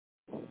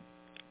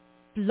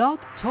Blog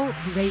Talk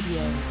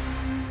Radio.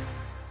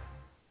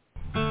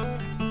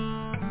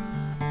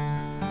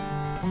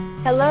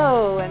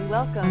 Hello and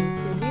welcome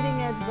to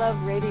Leading Edge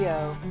Love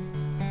Radio.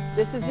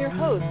 This is your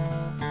host,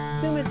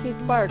 Sumati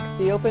Sparks,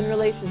 the Open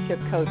Relationship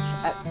Coach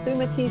at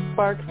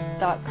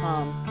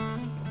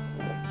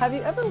sumatisparks.com. Have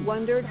you ever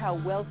wondered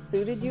how well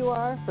suited you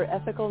are for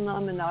ethical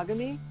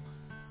non-monogamy?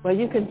 Well,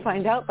 you can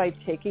find out by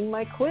taking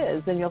my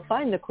quiz, and you'll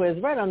find the quiz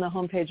right on the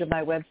homepage of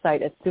my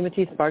website at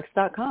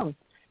sumatisparks.com.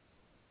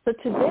 So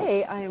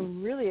today I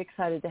am really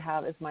excited to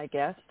have as my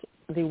guest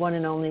the one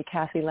and only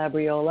Kathy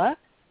Labriola,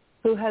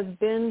 who has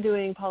been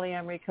doing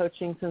polyamory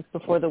coaching since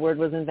before the word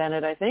was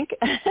invented, I think.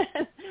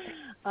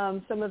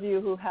 Some of you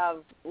who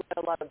have read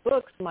a lot of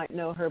books might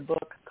know her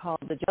book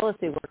called The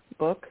Jealousy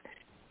Workbook,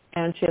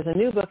 and she has a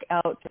new book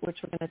out,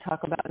 which we're going to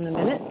talk about in a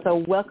minute. So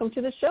welcome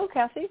to the show,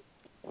 Kathy.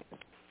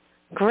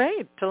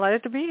 Great.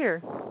 Delighted to be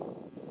here.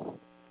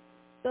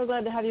 So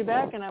glad to have you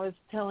back, and I was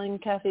telling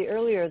Kathy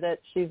earlier that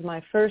she's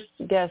my first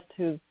guest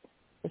this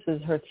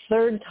is her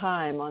third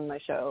time on my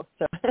show.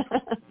 So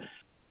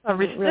A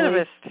recidivist.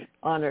 Really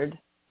honored.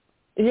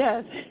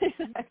 Yes,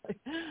 exactly.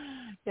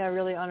 Yeah,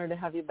 really honored to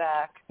have you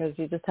back because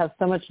you just have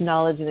so much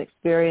knowledge and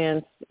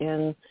experience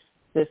in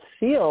this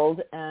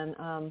field,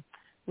 and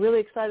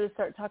really excited to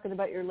start talking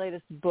about your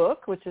latest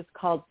book, which is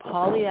called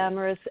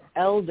Polyamorous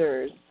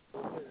Elders,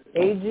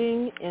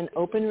 Aging in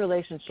Open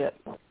Relationships.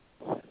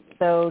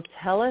 So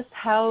tell us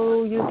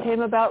how you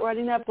came about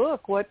writing that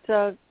book. What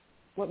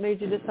made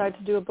you decide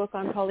to do a book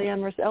on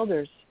polyamorous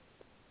elders?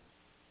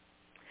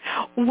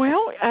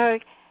 Well,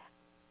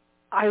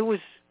 I was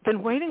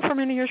been waiting for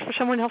many years for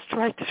someone else to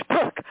write this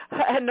book,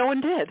 and no one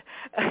did.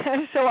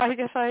 So I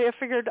guess I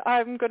figured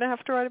I'm going to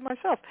have to write it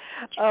myself.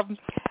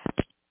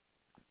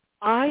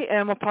 I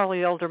am a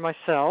poly elder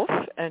myself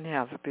and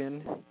have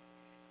been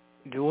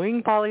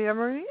doing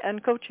polyamory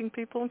and coaching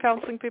people and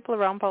counseling people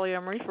around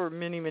polyamory for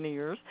many, many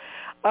years.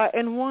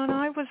 And when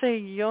I was a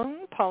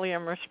young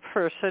polyamorous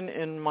person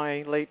in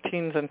my late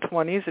teens and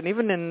 20s, and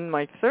even in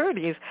my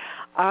 30s,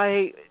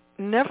 I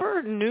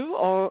never knew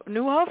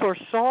of or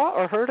saw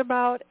or heard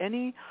about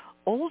any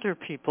older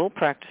people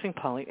practicing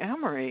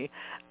polyamory.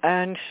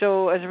 And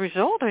so as a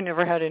result, I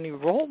never had any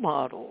role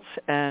models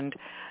and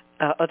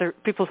other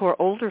people who are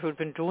older who had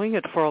been doing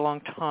it for a long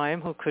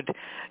time who could,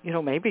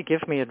 maybe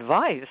give me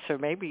advice or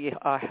maybe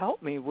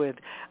help me with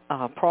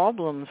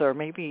problems, or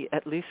maybe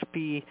at least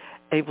be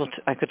able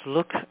to, I could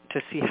look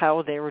to see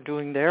how they were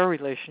doing their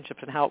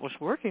relationships and how it was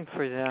working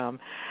for them.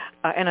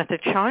 And at the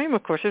time,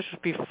 of course, this was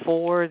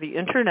before the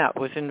Internet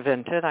was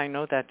invented. I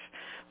know that's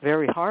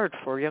very hard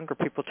for younger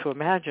people to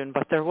imagine,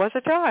 but there was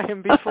a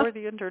time before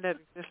the Internet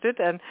existed,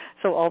 and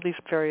so all these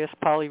various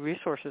poly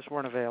resources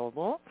weren't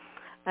available.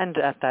 And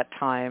at that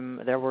time,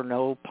 there were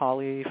no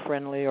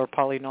poly-friendly or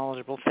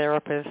poly-knowledgeable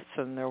therapists,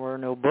 and there were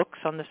no books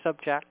on the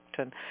subject.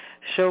 And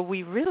so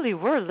we really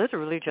were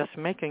literally just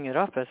making it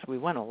up as we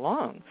went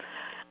along.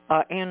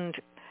 And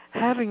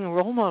having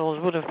role models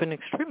would have been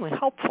extremely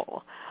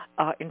helpful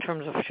in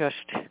terms of just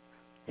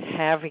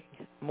having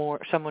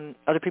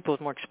other people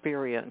with more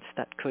experience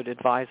that could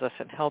advise us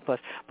and help us,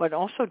 but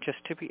also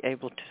just to be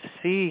able to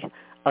see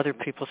other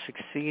people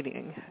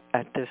succeeding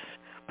at this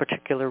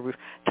particular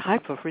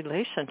type of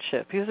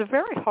relationship. Because it's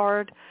very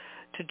hard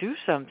to do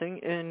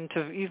something and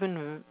to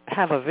even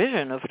have a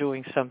vision of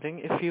doing something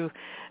if you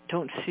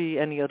don't see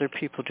any other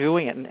people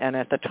doing it. And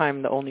at the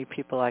time, the only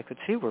people I could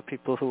see were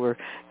people who were,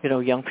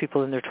 young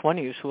people in their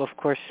 20s who, of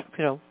course,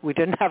 we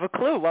didn't have a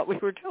clue what we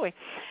were doing.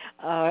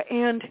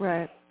 And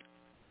right.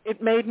 It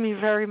made me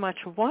very much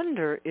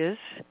wonder, is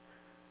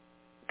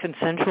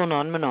consensual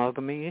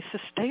non-monogamy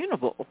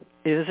sustainable?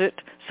 Is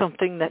it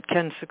something that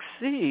can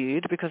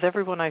succeed? Because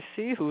everyone I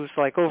see who's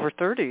like over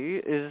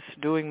 30 is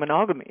doing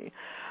monogamy.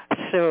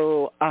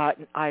 So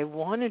I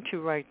wanted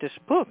to write this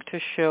book to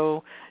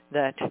show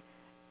that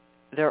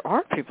there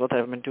are people that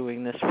have been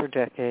doing this for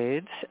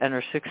decades and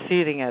are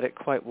succeeding at it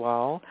quite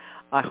well.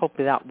 I hope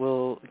that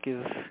will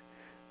give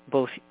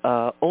both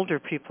older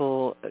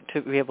people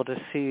to be able to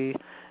see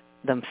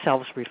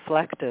themselves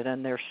reflected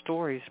and their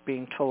stories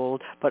being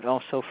told, but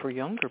also for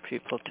younger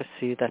people to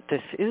see that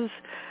this is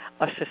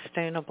a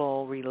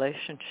sustainable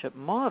relationship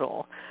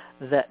model,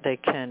 that they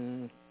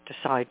can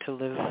decide to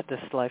live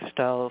this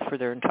lifestyle for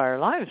their entire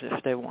lives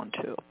if they want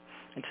to.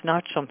 It's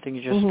not something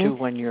you just do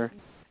when you're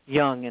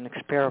young and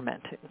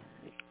experimenting.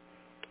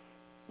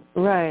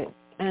 Right.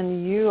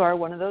 And you are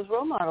one of those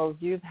role models.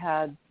 You've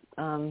had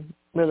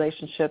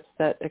relationships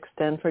that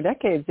extend for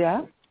decades,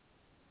 yeah?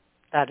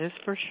 That is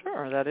for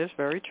sure. That is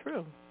very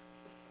true.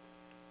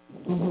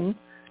 Mm-hmm.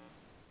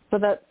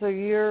 So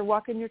you're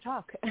walking your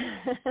talk.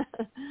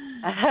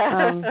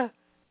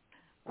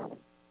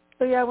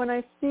 So yeah, when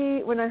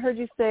I heard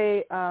you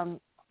say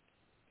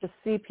to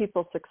see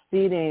people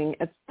succeeding,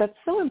 that's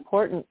so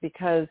important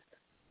because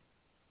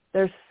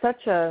there's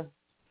such a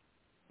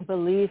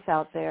belief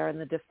out there in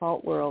the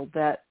default world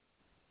that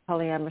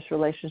polyamorous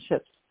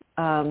relationships,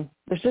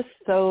 there's just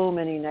so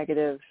many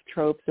negative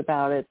tropes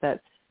about it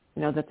that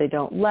that they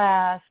don't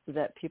last,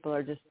 that people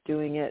are just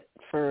doing it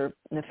for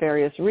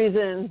nefarious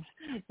reasons.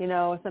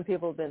 Some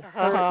people have been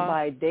hurt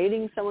by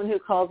dating someone who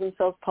calls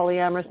themselves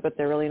polyamorous, but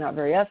they're really not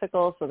very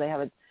ethical, so they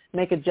have to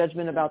make a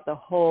judgment about the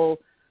whole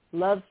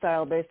love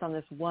style based on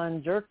this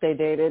one jerk they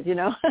dated,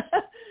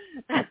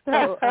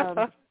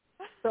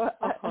 So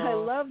I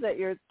love that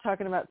you're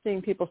talking about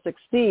seeing people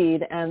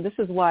succeed, and this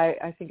is why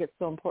I think it's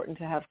so important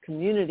to have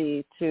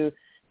community to,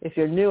 if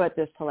you're new at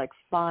this, to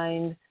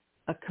find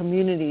a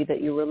community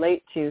that you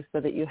relate to so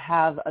that you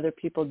have other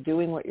people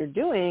doing what you're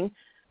doing,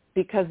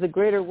 because the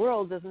greater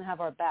world doesn't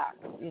have our back.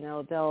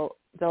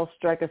 They'll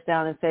strike us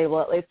down and say,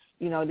 well, it's,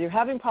 you're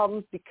having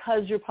problems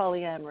because you're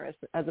polyamorous,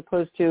 as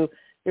opposed to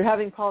you're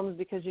having problems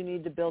because you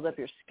need to build up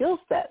your skill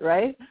set,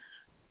 right?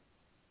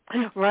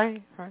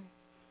 Right.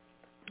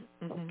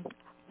 Mm-hmm.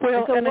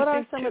 Well, so and what I are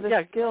think some of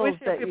the skills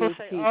that people you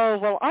say, teach? oh,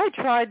 well, I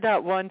tried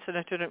that once and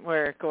it didn't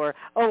work, or,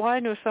 oh, I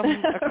knew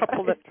a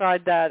couple that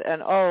tried that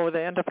and, oh,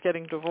 they end up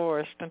getting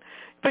divorced.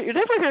 But you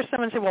never hear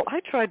someone say, well, I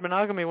tried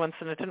monogamy once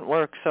and it didn't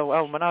work, so,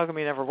 oh,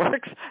 monogamy never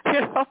works,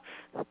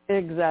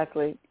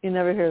 Exactly. You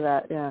never hear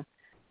that, yeah.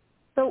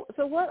 So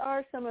what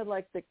are some of,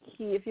 the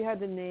key, if you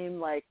had to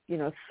name,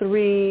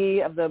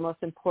 3 of the most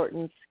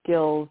important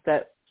skills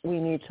that we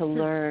need to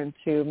learn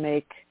to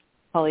make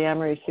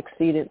polyamory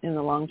succeed in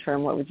the long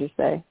term, what would you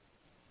say?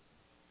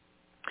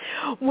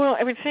 Well,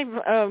 I would say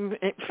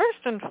first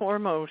and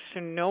foremost,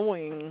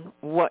 knowing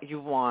what you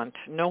want,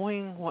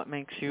 knowing what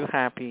makes you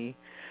happy,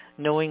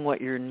 knowing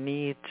what your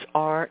needs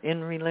are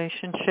in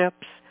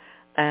relationships,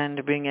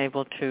 and being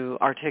able to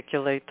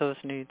articulate those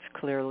needs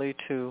clearly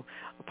to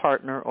a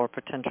partner or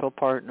potential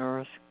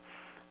partners,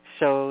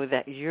 so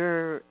that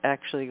you're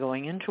actually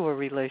going into a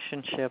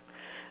relationship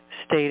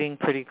stating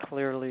pretty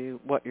clearly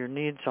what your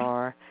needs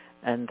are,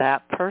 and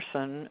that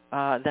person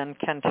then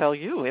can tell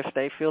you if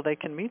they feel they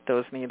can meet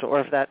those needs or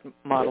if that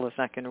model is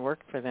not going to work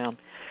for them.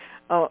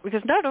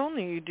 Because not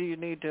only do you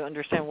need to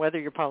understand whether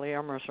you're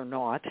polyamorous or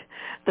not,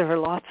 there are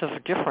lots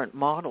of different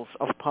models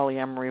of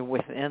polyamory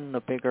within the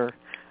bigger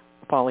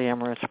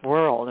polyamorous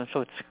world, and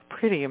so it's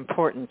pretty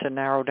important to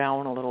narrow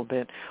down a little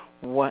bit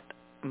what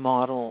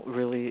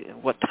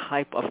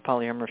type of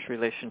polyamorous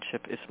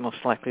relationship is most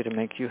likely to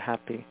make you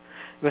happy.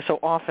 Because so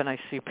often I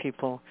see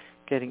people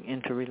getting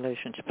into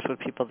relationships with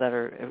people that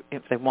are,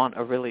 if they want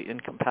a really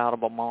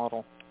incompatible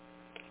model.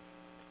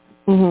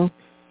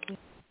 Mm-hmm.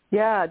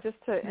 Yeah, just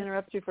to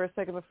interrupt you for a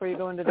second before you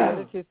go into the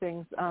other 2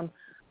 things,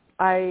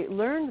 I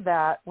learned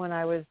that when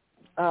I was,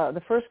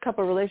 the first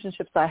couple of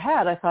relationships I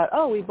had, I thought,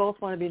 oh, we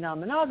both want to be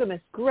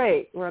non-monogamous.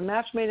 Great. We're a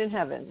match made in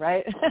heaven,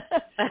 right?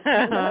 And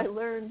then I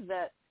learned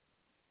that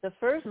the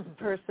first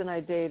person I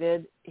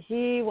dated,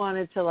 he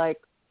wanted to,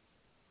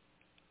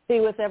 be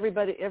with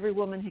every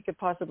woman he could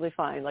possibly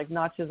find,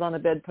 notches on a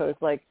bedpost.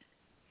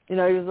 He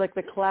was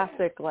the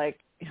classic,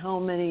 how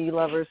many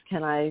lovers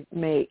can I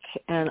make?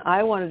 And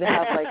I wanted to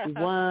have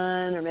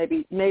one or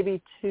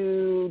maybe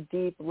 2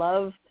 deep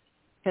love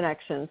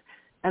connections.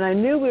 And I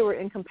knew we were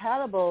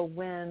incompatible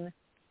when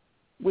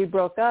we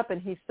broke up, and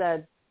he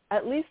said,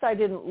 at least I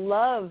didn't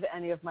love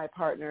any of my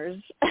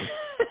partners.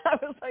 I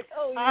was like,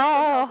 oh,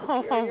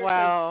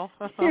 wow.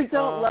 You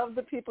don't love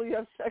the people you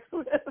have sex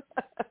with.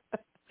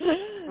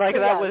 Like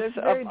that was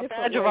a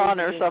badge of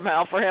honor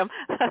somehow for him.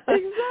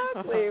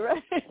 Exactly,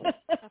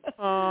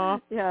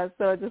 right? Yeah,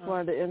 so I just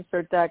wanted to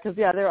insert that because,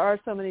 there are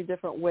so many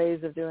different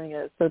ways of doing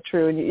it. It's so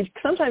true. And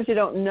sometimes you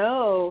don't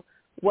know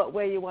what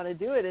way you want to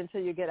do it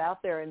until you get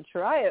out there and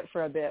try it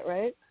for a bit,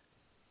 right?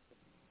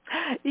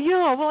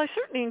 Yeah, well, I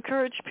certainly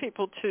encourage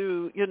people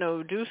to,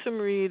 do some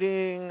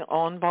reading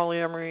on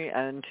polyamory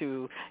and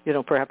to,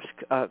 perhaps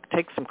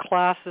take some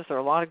classes. There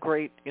are a lot of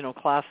great,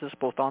 classes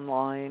both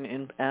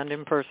online and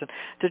in person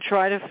to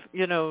try to,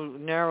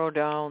 narrow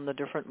down the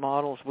different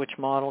models, which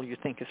model you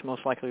think is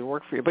most likely to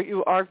work for you. But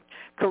you are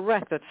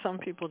correct that some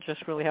people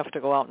just really have to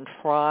go out and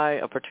try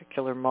a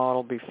particular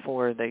model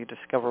before they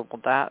discover,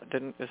 well, that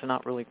is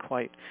not really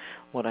quite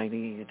what I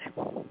need.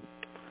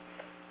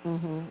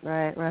 Mm-hmm.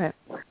 Right.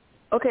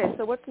 Okay,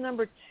 so what's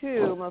number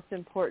 2 most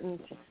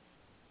important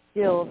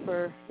skill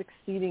for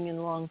succeeding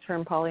in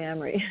long-term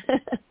polyamory?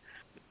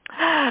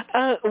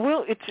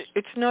 Well,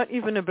 it's not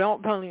even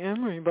about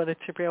polyamory, but it's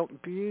about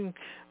being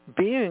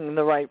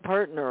the right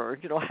partner.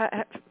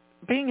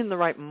 Being in the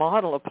right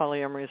model of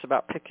polyamory is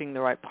about picking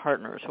the right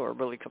partners who are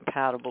really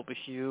compatible with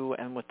you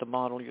and with the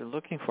model you're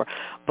looking for.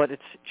 But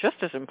it's just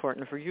as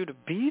important for you to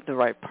be the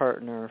right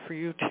partner, for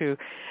you to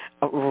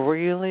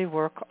really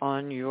work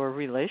on your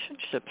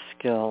relationship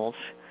skills.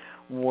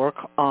 Work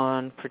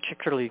on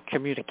particularly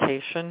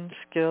communication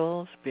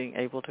skills, being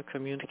able to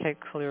communicate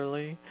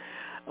clearly,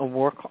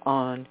 work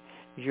on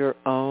your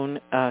own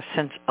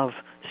sense of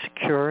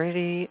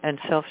security and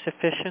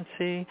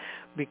self-sufficiency,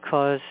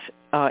 because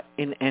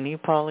in any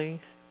poly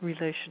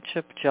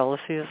relationship,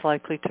 jealousy is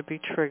likely to be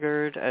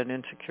triggered and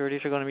insecurities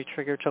are going to be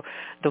triggered. So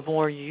the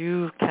more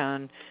you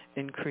can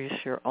increase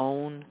your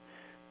own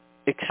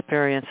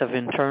experience of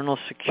internal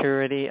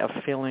security, of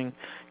feeling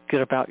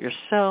good about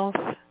yourself,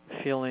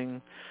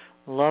 feeling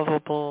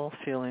lovable,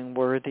 feeling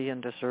worthy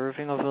and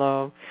deserving of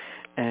love,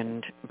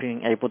 and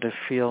being able to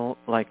feel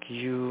like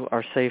you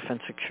are safe and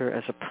secure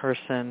as a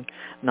person,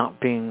 not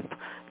being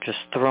just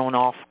thrown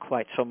off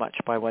quite so much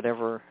by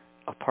whatever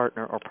a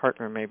partner or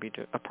partners may be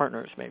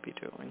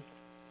doing.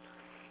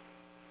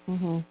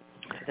 Mm-hmm.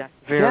 So that's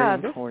very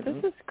this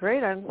important. is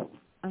great.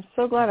 I'm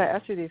so glad I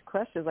asked you these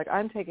questions. Like,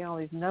 I'm taking all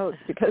these notes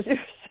because you're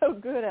so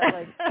good at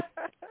like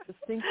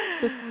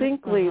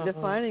distinctly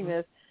defining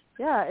this.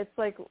 Yeah, it's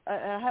like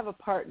I have a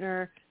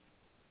partner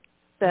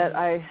that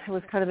it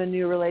was kind of a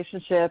new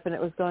relationship, and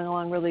it was going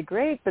along really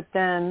great. But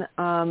then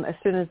as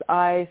soon as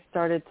I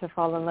started to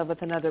fall in love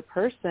with another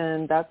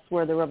person, that's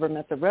where the rubber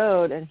met the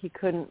road, and he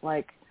couldn't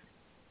like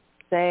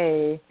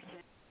say,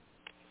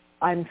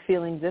 I'm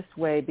feeling this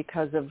way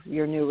because of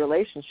your new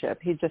relationship.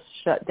 He just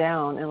shut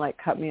down and like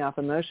cut me off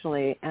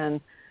emotionally.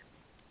 And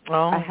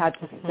I had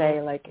to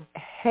say like,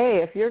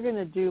 hey, if you're going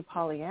to do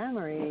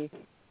polyamory,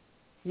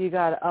 you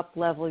got to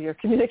up-level your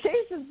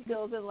communication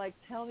skills and like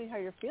tell me how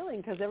you're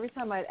feeling. Because every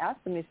time I'd ask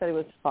him, he said he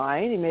was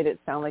fine. He made it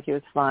sound like he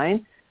was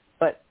fine.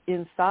 But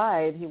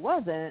inside he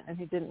wasn't, and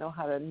he didn't know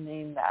how to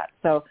name that.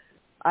 So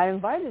I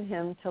invited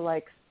him to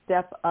like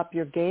step up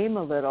your game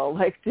a little,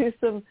 like do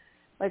some,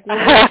 like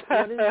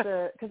what is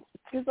the,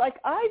 because like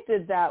I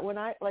did that when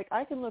I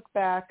can look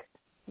back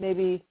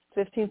maybe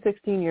 15,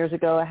 16 years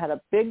ago. I had a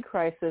big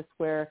crisis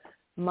where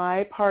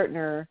my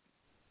partner,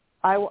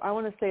 I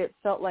want to say it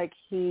felt like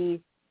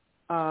he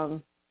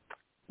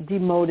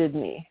demoted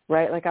me,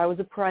 right? Like I was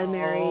a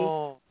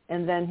primary,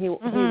 and then he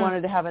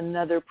wanted to have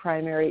another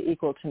primary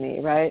equal to me,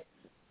 right?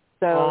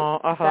 So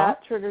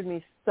that triggered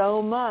me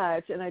so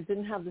much, and I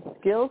didn't have the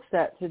skill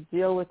set to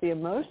deal with the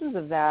emotions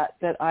of that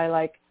I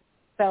like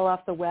fell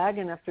off the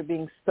wagon after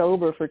being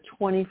sober for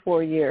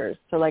 24 years.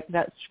 So like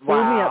that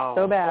screwed me up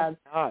so bad.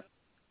 Oh,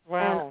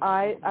 wow.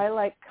 And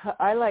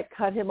I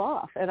cut him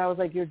off, and I was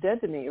like, you're dead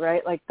to me,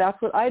 right? Like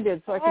that's what I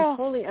did. So I can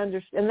totally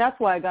understand. And that's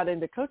why I got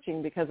into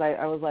coaching, because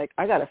I was like,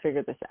 I got to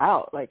figure this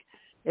out. Like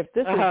if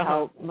this is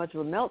how much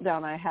of a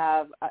meltdown I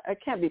have, I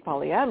can't be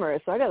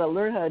polyamorous. So I got to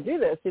learn how to do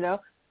this, you know?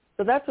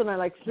 So that's when I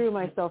like threw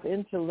myself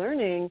into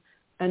learning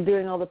and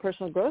doing all the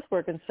personal growth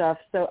work and stuff.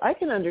 So I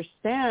can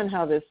understand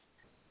how this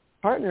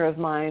partner of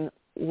mine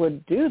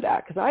would do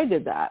that, because I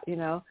did that, you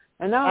know.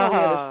 And now I'm on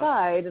the other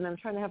side, and I'm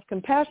trying to have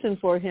compassion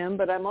for him,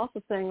 but I'm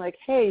also saying like,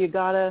 hey, you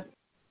gotta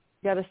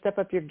step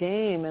up your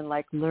game and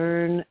like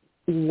learn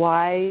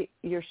why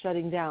you're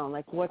shutting down.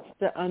 Like, what's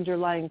the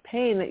underlying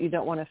pain that you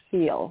don't want to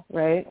feel,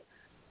 right?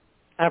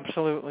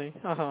 Absolutely.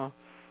 Well,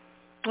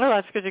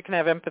 that's because you can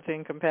have empathy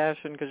and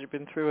compassion because you've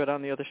been through it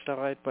on the other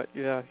side. But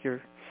yeah,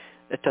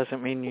 it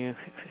doesn't mean you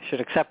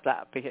should accept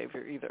that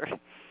behavior either.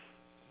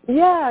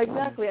 Yeah,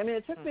 exactly. I mean,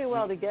 it took me a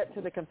while to get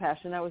to the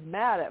compassion. I was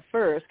mad at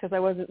first because I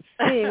wasn't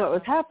seeing what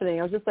was happening.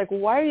 I was just like,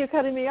 why are you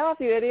cutting me off,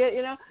 you idiot,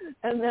 you know?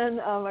 And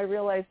then I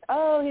realized,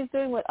 he's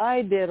doing what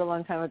I did a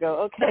long time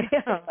ago. Okay.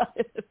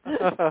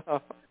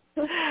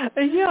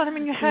 Yeah, I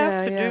mean, you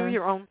have to do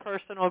your own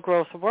personal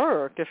growth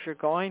work if you're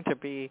going to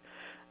be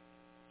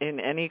in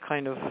any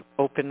kind of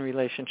open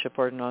relationship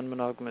or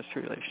non-monogamous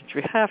relationship.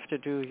 You have to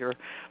do your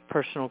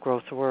personal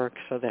growth work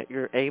so that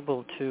you're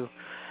able to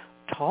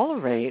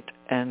tolerate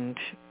and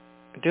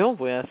deal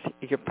with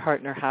your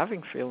partner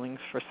having feelings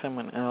for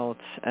someone else,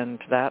 and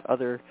that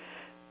other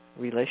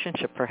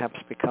relationship perhaps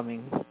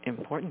becoming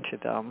important to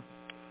them.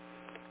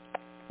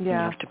 Yeah.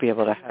 You have to be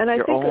able to have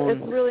your own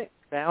it's really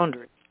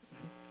boundaries.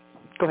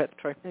 Go ahead,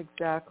 Troy.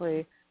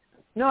 Exactly.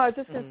 No, I was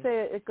just going to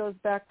say it goes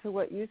back to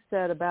what you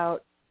said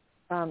about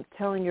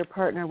telling your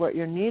partner what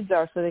your needs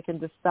are so they can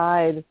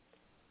decide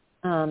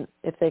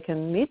if they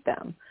can meet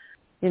them.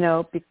 You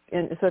know,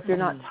 and so if you're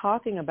not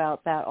talking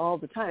about that all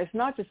the time, it's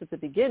not just at the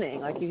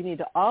beginning. Like you need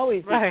to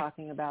always be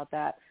talking about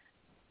that,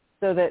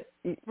 so that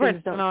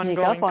things don't sneak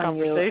up on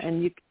you.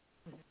 And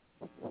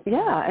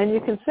and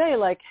you can say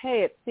like,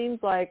 hey, it seems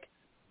like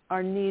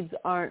our needs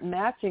aren't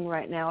matching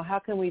right now. How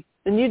can we?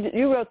 And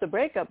you wrote the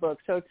breakup book,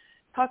 so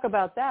talk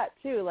about that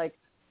too. Like,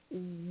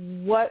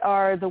 what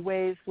are the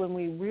ways when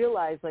we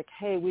realize like,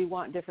 hey, we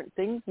want different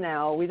things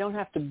now. We don't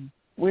have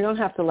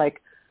to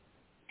like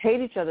hate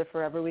each other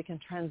forever. We can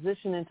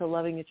transition into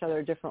loving each other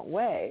a different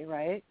way,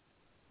 right?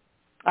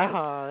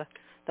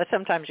 That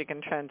sometimes you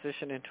can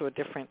transition into a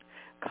different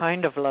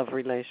kind of love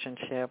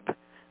relationship,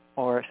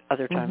 or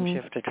other times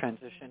you have to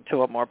transition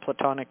to a more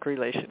platonic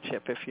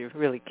relationship if you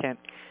really can't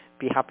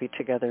be happy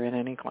together in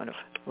any kind of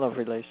love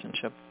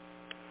relationship.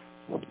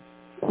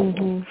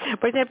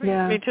 But that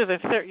brings me to the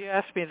third. You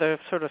asked me the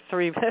sort of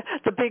three,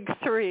 the big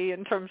three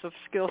in terms of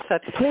skill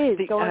sets. Please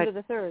go on to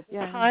the third.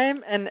 Yeah.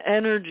 Time and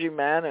energy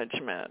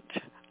management.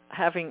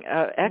 Having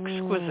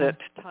exquisite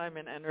time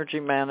and energy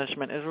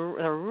management is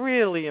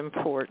really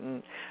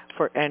important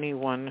for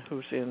anyone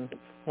who's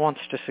wants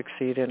to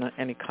succeed in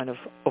any kind of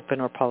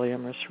open or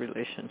polyamorous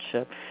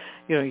relationship.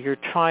 You know, you're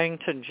trying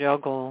to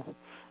juggle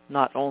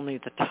not only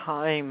the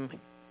time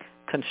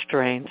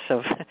constraints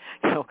of,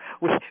 you know,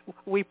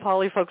 we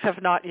poly folks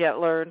have not yet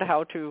learned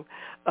how to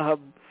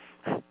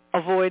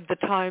avoid the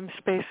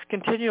time-space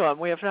continuum.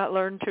 We have not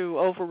learned to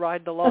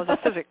override the laws of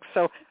physics.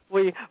 So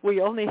we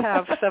only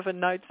have 7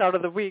 nights out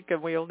of the week,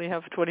 and we only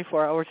have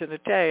 24 hours in a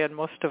day, and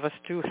most of us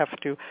do have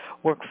to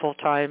work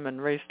full-time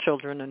and raise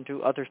children and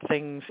do other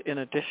things in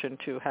addition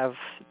to have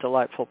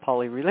delightful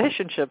poly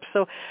relationships.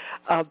 So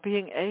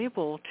being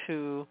able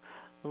to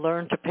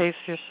learn to pace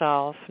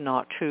yourself,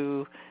 not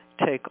to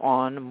take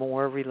on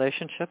more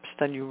relationships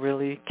than you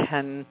really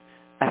can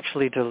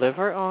actually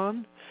deliver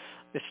on.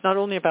 It's not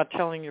only about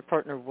telling your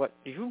partner what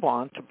you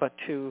want, but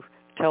to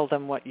tell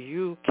them what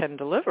you can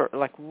deliver.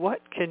 Like,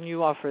 what can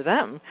you offer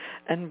them?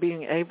 And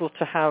being able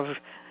to have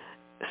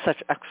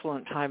such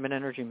excellent time and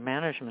energy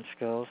management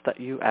skills that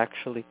you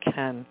actually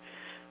can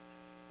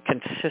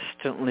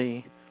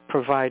consistently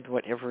provide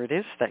whatever it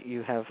is that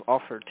you have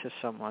offered to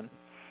someone.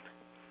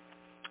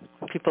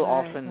 People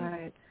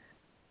often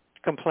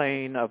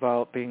complain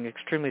about being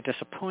extremely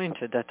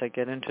disappointed that they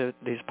get into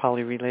these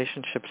poly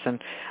relationships and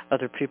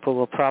other people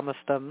will promise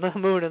them the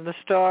moon and the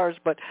stars,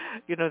 but,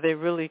 they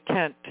really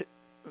can't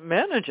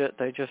manage it.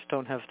 They just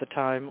don't have the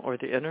time or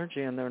the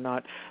energy, and they're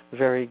not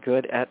very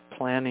good at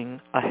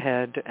planning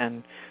ahead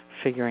and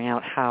figuring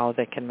out how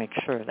they can make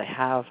sure they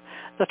have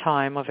the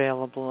time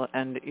available,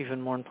 and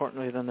even more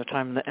importantly than the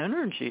time, the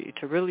energy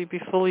to really be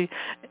fully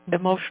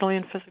emotionally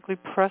and physically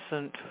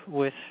present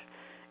with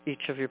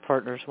each of your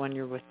partners when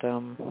you're with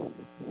them.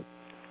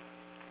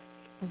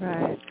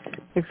 Right,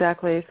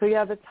 exactly. So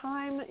the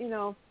time,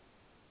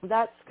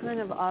 that's kind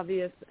of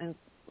obvious, and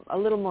a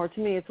little more, to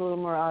me, it's a little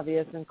more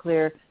obvious and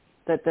clear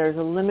that there's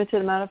a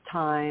limited amount of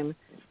time,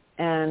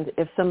 and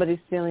if somebody's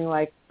feeling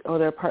like,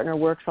 their partner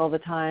works all the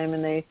time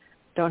and they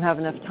don't have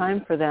enough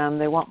time for them,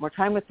 they want more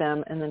time with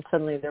them, and then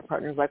suddenly their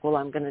partner's like, well,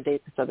 I'm going to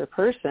date this other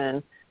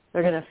person,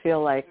 they're going to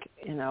feel like,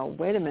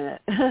 wait a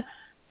minute.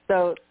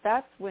 So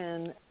that's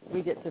when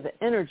we get to the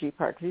energy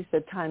part, because you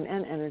said time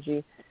and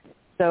energy.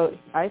 So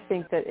I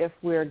think that if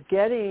we're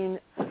getting,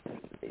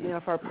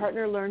 if our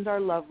partner learns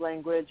our love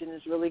language and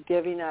is really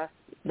giving us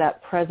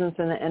that presence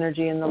and the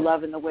energy and the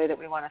love in the way that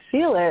we want to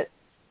feel it,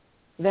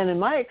 then in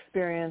my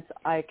experience,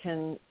 I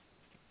can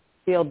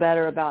feel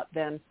better about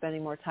them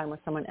spending more time with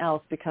someone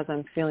else because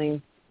I'm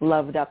feeling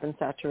loved up and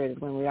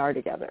saturated when we are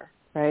together,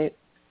 right?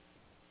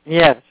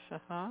 Yes,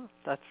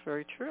 that's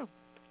very true.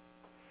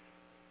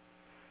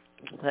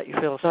 That you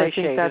feel satiated. So I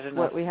think that's enough.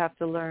 what we have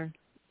to learn.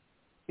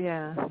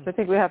 Yeah, so I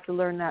think we have to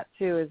learn that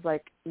too, is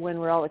like when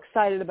we're all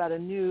excited about a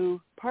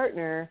new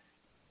partner,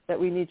 that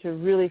we need to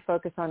really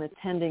focus on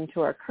attending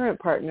to our current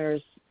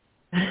partners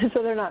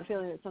so they're not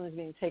feeling that something's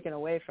being taken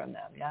away from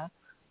them, yeah?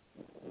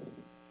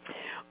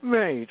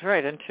 Right,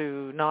 and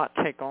to not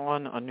take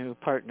on a new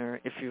partner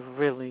if you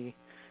really,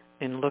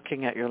 in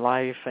looking at your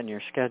life and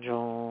your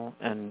schedule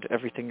and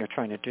everything you're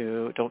trying to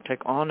do, don't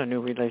take on a new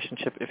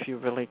relationship if you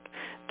really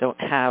don't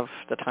have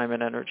the time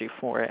and energy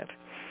for it,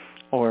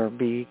 or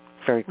be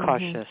very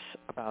cautious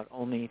about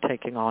only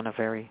taking on a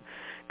very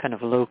kind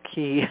of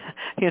low-key,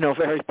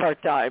 very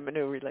part-time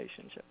new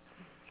relationship.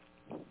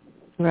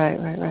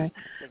 Right.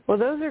 Well,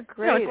 those are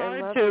great.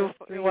 I love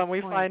when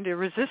we find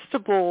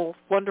irresistible,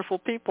 wonderful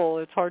people,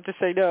 it's hard to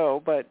say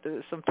no, but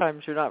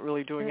sometimes you're not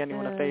really doing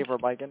anyone a favor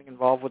by getting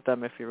involved with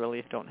them if you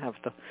really don't have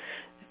the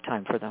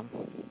time for them.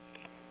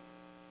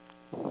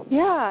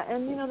 Yeah,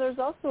 and, there's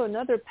also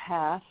another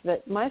path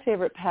that my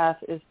favorite path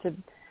is to,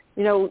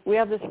 we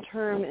have this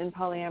term in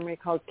polyamory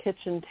called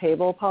kitchen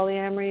table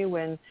polyamory,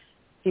 when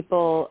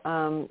people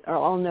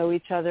all know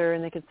each other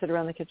and they can sit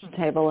around the kitchen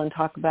table and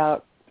talk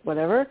about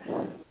whatever.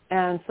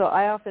 And so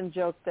I often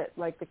joke that,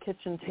 like, the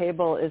kitchen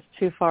table is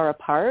too far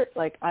apart.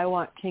 Like, I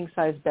want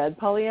king-size bed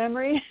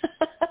polyamory.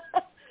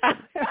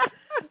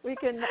 We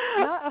can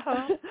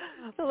not,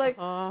 so like,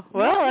 well,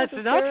 it's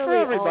not for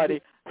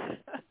everybody.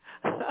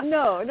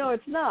 No,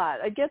 it's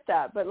not. I get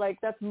that. But, like,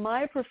 that's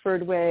my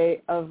preferred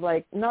way of,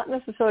 like, not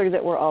necessarily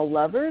that we're all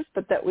lovers,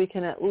 but that we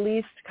can at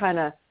least kind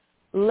of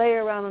lay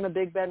around on a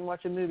big bed and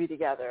watch a movie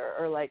together,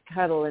 or, like,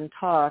 cuddle and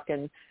talk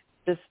and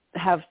just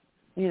have,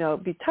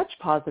 be touch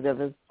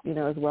positive as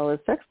well as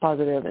sex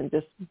positive, and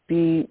just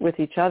be with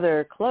each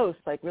other close,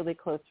 like really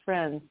close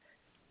friends.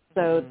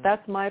 So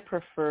that's my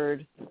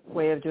preferred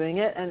way of doing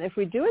it. And if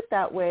we do it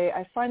that way,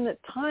 I find that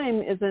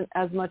time isn't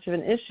as much of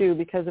an issue,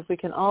 because if we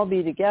can all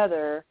be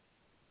together,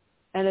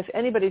 and if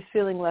anybody's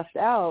feeling left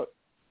out,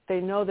 they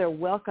know they're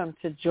welcome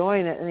to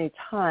join at any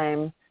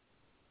time.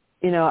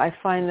 I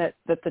find that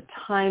the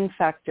time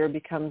factor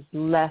becomes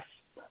less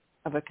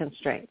of a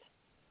constraint.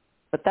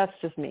 But that's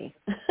just me.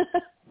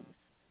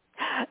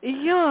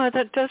 Yeah,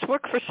 that does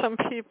work for some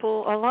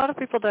people. A lot of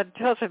people, that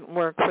doesn't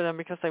work for them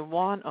because they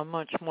want a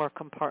much more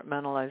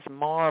compartmentalized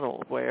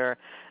model where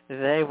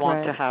they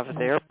want to have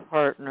their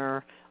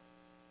partner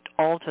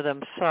all to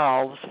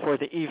themselves for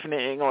the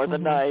evening or the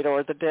night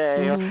or the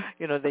day, or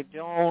they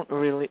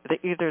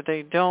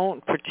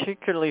don't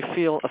particularly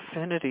feel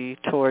affinity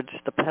towards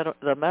the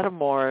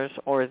metamors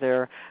or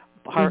their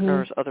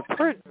partners, other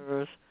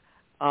partners,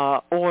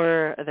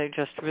 or they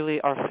just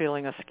really are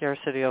feeling a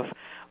scarcity of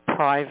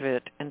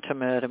private,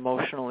 intimate,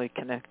 emotionally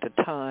connected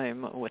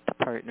time with the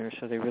partner.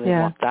 together, so they really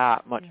want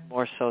that much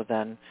more so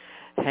than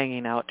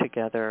hanging out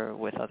together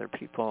with other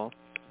people.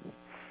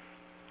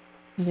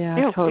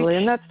 Yeah, totally,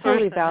 and that's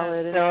totally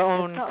valid. Their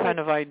own kind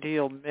of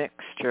ideal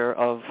mixture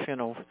of,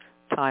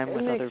 time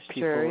with other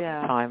people,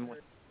 time with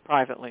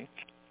privately.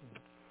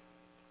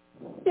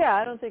 Yeah,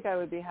 I don't think I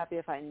would be happy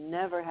if I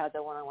never had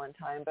the one-on-one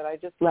time, but I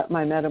just let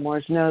my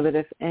metamors know that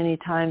if any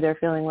time they're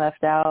feeling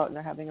left out and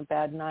they're having a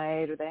bad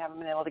night or they haven't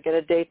been able to get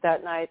a date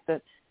that night,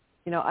 that,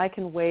 I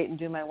can wait and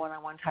do my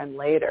one-on-one time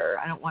later.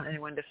 I don't want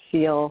anyone to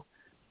feel,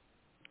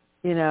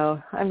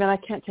 I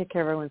can't take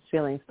care of everyone's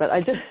feelings, but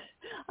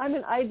I'm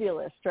an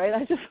idealist, right?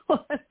 I just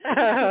want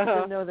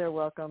people to know they're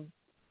welcome.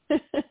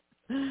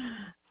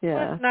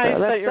 Yeah, it's nice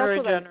that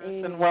you're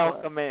generous and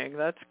welcoming.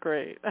 That's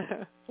great.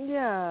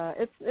 Yeah,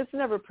 it's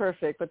never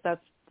perfect, but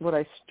that's what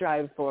I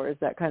strive for, is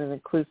that kind of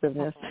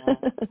inclusiveness.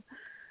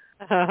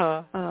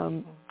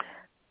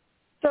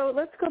 So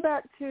let's go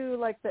back to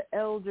the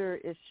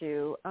elder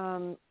issue.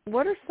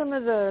 What are some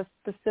of the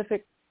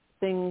specific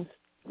things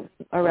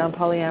around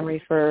polyamory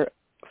for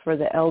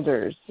the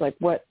elders?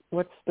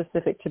 What's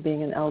specific to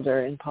being an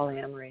elder in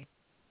polyamory?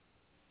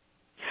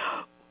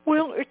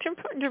 Well, it's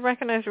important to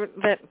recognize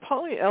that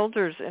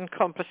polyelders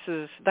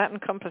encompasses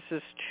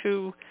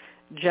two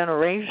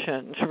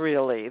generations,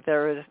 really.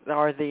 There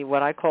are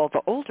what I call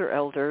the older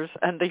elders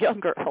and the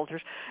younger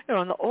elders.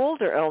 And the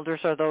older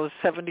elders are those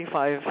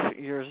 75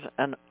 years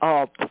and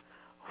up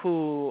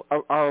who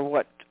are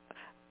what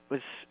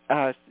was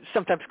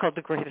sometimes called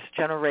the greatest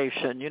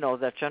generation,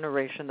 that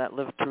generation that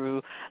lived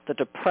through the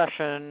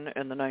Depression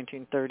in the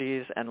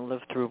 1930s and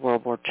lived through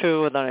World War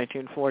II in the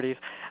 1940s.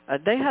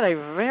 They had a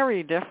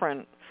very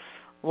different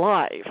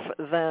life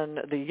than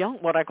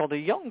what I call the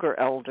younger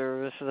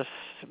elders, the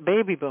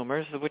baby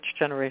boomers, which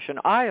generation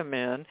I am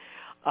in,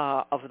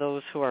 of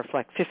those who are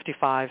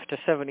 55 to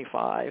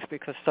 75,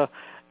 because the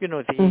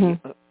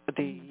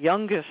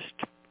youngest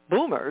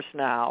boomers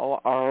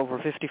now are over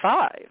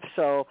 55.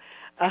 So,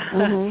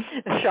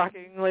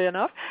 shockingly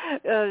enough,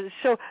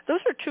 so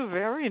those are two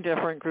very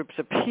different groups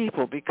of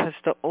people, because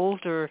the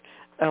older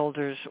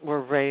elders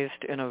were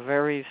raised in a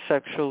very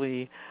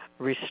sexually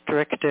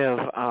restrictive,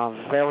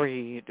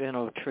 very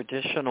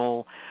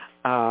traditional,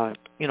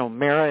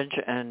 marriage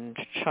and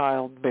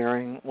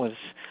childbearing was,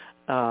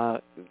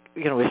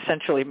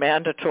 essentially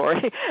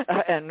mandatory,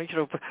 and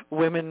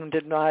women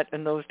did not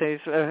in those days.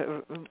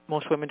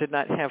 Most women did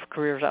not have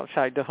careers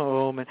outside the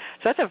home, and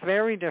so that's a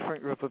very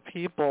different group of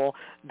people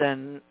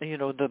than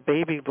the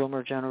baby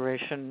boomer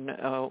generation,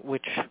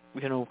 which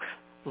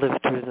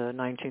lived through the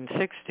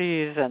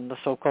 1960s and the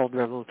so-called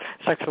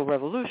sexual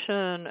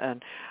revolution,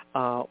 and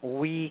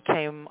we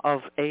came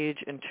of age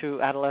into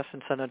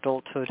adolescence and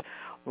adulthood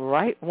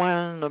right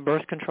when the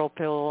birth control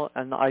pill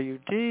and the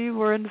IUD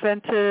were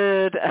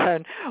invented,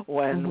 and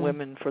when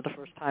women for the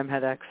first time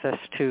had access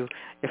to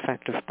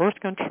effective birth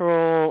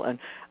control, and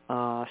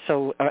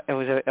so it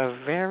was a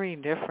very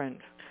different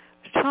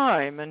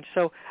time. And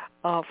so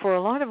for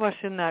a lot of us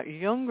in that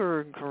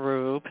younger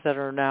group that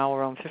are now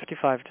around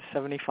 55 to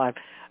 75,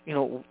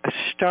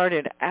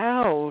 started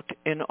out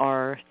in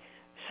our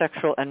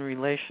sexual and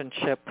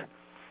relationship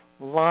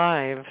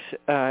lives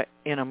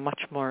in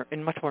much more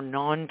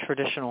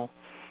non-traditional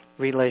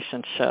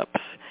relationships.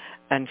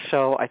 And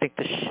so I think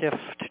the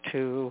shift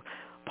to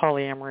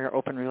polyamory or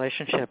open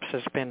relationships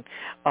has been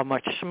a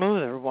much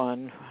smoother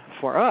one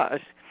for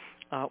us,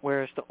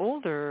 whereas the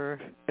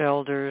older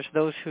elders,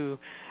 those who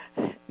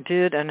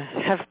did and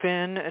have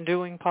been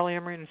doing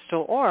polyamory and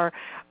still are,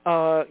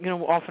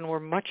 often were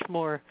much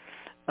more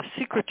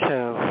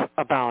secretive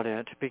about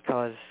it,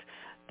 because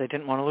they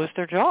didn't want to lose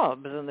their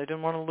jobs, and they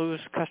didn't want to lose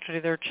custody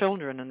of their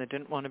children, and they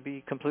didn't want to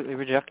be completely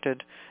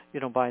rejected,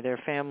 by their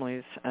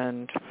families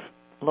and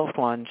loved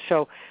ones.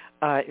 So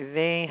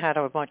they had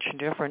a much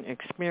different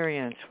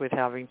experience with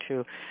having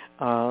to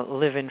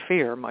live in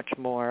fear much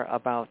more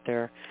about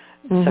their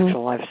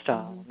sexual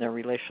lifestyle, their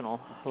relational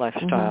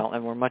lifestyle,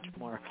 and were much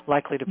more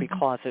likely to be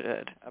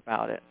closeted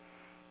about it.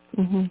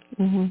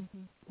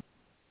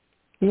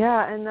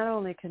 Yeah, and that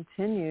only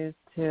continues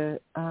to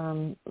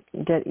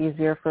get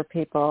easier for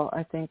people.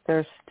 I think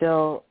there's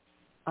still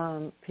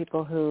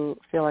people who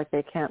feel like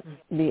they can't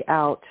be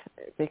out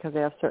because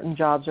they have certain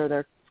jobs or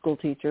they're school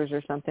teachers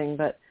or something.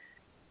 But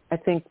I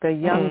think the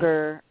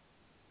younger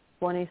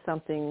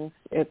 20-somethings,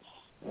 it's,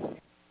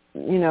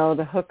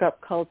 the hookup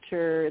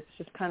culture, it's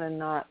just kind of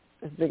not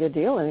as big a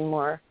deal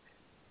anymore.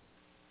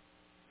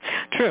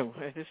 True,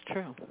 it is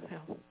true.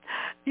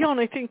 Yeah, and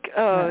I think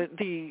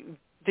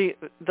the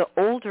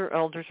older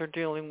elders are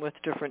dealing with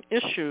different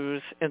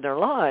issues in their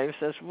lives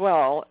as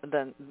well,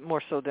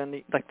 more so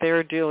than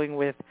they're dealing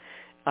with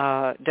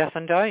death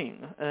and dying.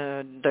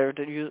 They're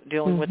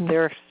dealing with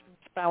their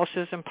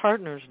spouses and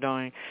partners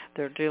dying.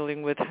 They're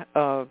dealing with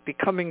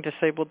becoming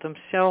disabled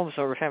themselves,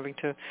 or having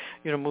to,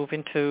 move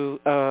into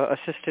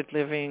assisted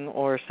living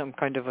or some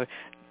kind of a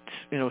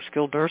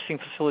skilled nursing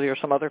facility or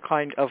some other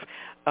kind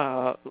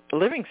of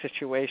living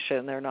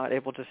situation. They're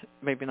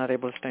maybe not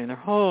able to stay in their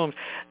homes.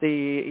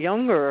 The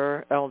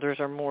younger elders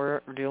are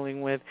more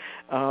dealing with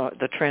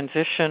the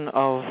transition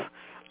of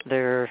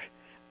their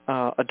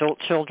adult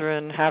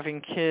children,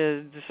 having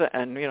kids,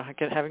 and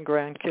having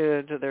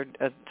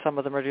grandkids. Some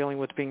of them are dealing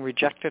with being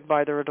rejected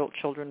by their adult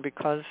children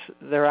because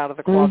they're out of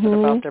the closet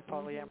about their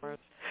polyamorous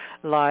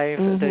life.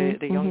 The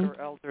younger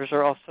elders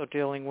are also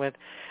dealing with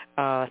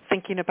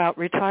thinking about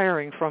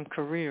retiring from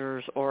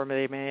careers, or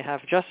they may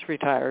have just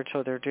retired,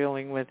 so they're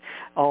dealing with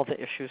all the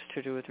issues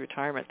to do with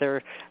retirement.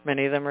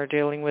 Many of them are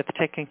dealing with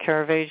taking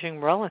care of aging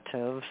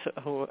relatives,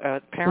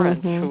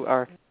 parents who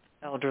are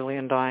elderly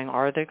and dying.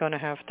 Are they going to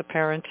have the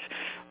parents,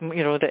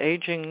 the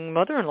aging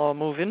mother-in-law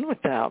move in with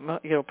them?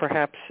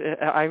 Perhaps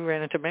I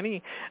ran into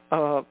many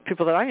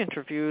people that I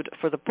interviewed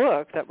for the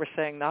book that were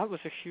saying that was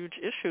a huge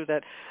issue,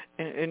 that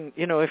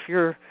if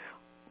your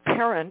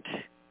parent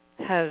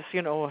has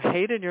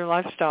hated your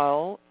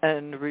lifestyle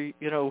and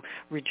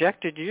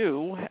rejected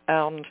you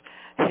and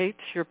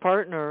hates your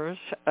partners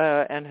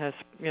and has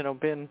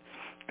been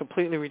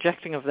completely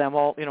rejecting of them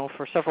all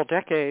for several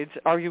decades,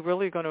 are you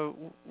really going to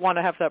want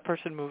to have that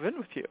person move in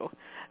with you?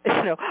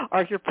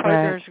 Are your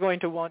partners going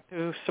to want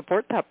to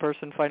support that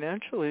person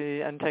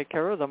financially and take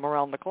care of them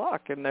around the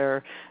clock in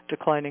their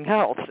declining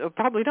health?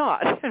 Probably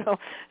not.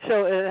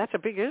 So that's a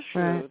big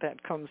issue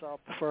that comes up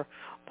for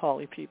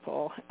poly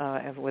people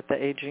and with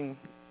the aging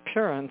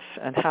parents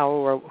and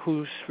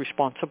who's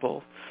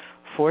responsible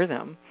for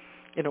them.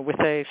 With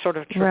a sort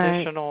of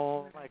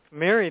traditional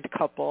married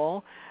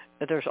couple,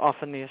 there's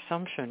often the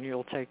assumption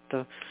you'll take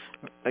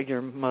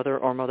your mother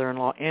or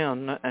mother-in-law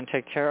in and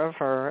take care of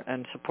her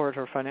and support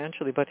her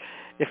financially. But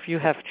if you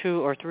have 2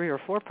 or 3 or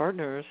 4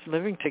 partners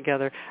living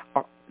together,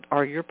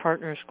 are your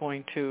partners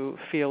going to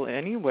feel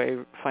any way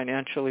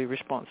financially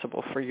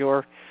responsible for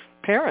your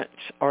parents?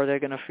 Are they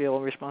going to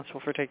feel responsible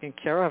for taking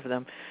care of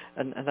them?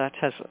 And that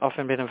has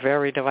often been a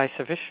very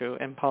divisive issue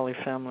in poly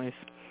families.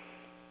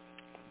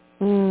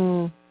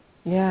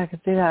 Yeah, I can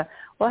see that.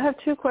 Well, I have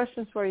 2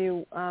 questions for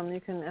you.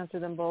 You can answer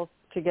them both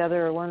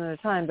together or one at a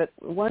time. But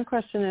one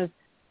question is,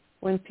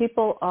 when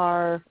people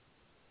are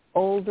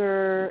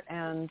older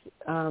and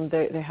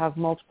they have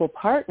multiple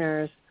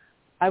partners,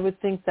 I would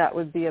think that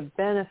would be a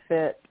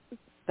benefit,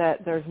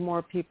 that there's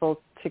more people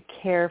to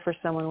care for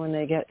someone when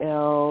they get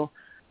ill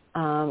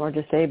or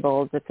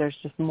disabled, that there's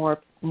just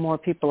more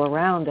people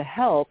around to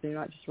help. You're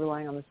not just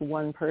relying on this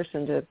one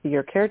person to be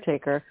your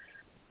caretaker.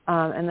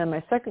 And then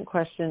my second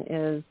question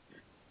is,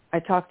 I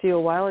talked to you a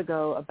while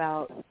ago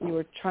about, you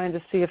were trying to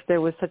see if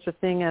there was such a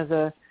thing as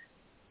a,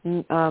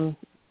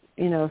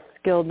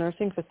 skilled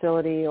nursing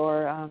facility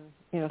or,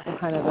 some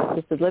kind of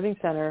assisted living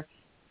center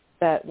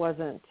that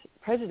wasn't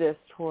prejudiced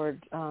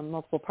toward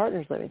multiple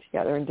partners living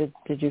together. And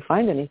did you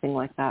find anything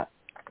like that?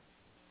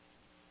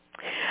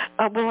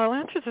 Well, I'll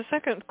answer the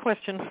second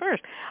question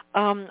first.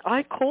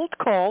 I cold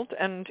called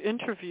and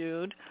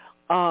interviewed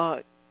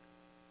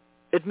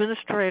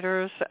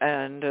administrators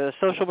and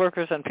social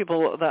workers and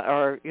people that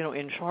are,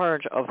 in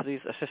charge of these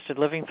assisted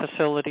living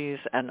facilities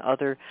and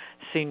other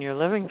senior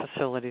living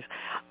facilities.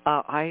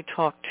 I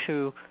talked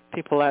to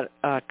people at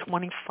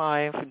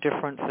 25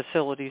 different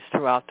facilities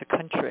throughout the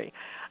country,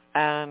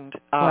 and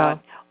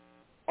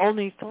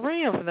only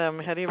 3 of them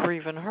had ever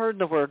even heard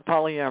the word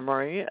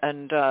polyamory,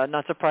 and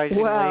not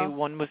surprisingly,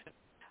 one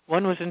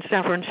was in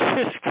San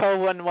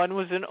Francisco and one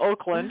was in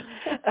Oakland,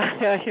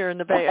 here in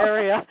the Bay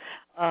Area.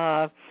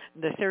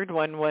 The third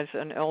one was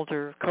an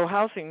elder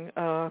co-housing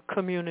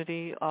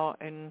community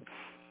in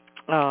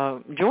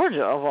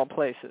Georgia, of all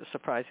places,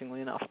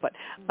 surprisingly enough, but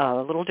a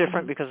little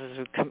different because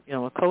it's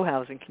a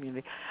co-housing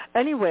community.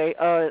 Anyway,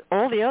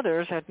 all the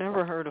others had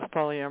never heard of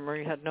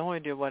polyamory, had no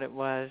idea what it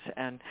was,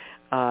 and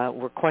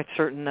were quite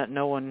certain that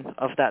no one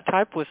of that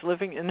type was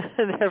living in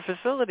their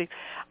facility.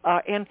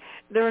 And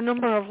there are a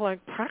number of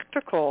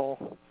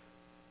practical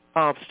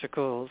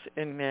obstacles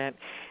in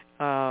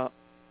that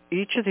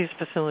each of these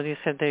facilities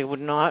said they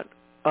would not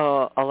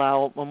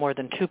allow more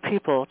than 2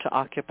 people to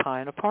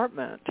occupy an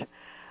apartment.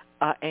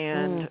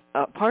 And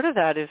part of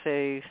that is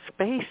a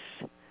space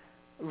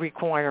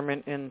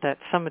requirement in that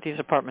some of these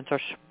apartments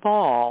are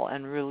small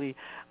and really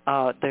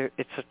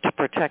it's to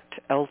protect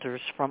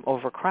elders from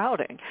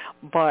overcrowding.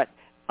 But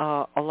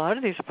a lot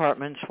of these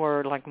apartments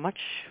were much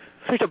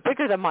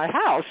bigger than my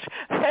house,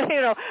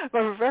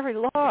 were very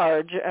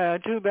large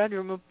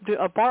 2-bedroom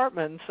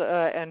apartments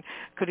and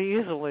could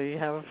easily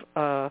have,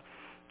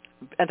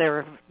 and they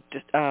were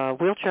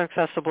wheelchair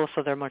accessible,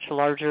 so they're much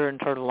larger and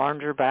sort of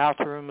larger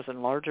bathrooms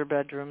and larger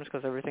bedrooms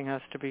because everything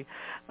has to be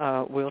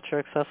wheelchair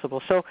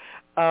accessible. So,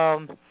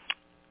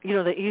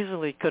 they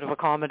easily could have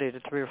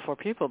accommodated 3 or 4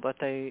 people, but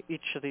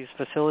each of these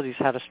facilities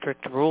had a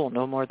strict rule,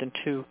 no more than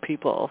 2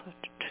 people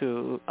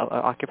to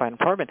occupy an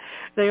apartment.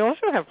 They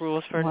also have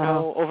rules for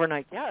no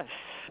overnight guests,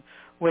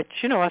 which,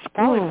 us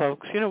poly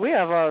folks, we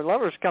have our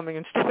lovers coming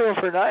and stay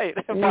overnight,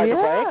 by the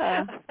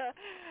way.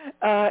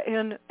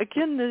 And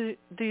again,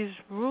 these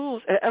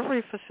rules,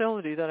 every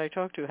facility that I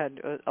talked to had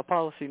a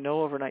policy,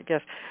 no overnight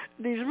guests.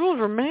 These rules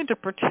were made to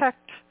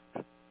protect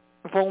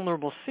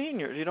vulnerable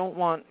seniors. You don't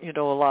want,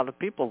 a lot of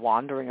people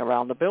wandering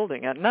around the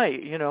building at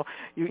night. You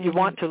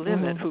want to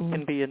limit who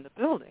can be in the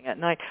building at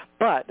night.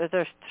 But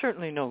there's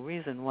certainly no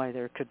reason why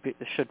there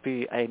should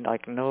be a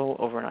no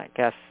overnight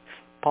guest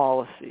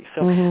policy.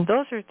 So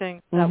those are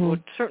things that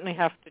would certainly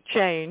have to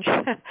change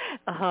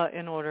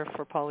in order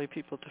for poly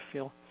people to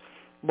feel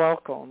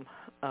welcome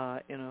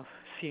in a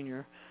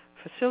senior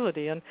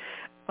facility. And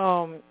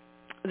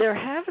there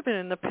have been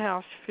in the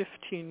past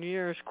 15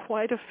 years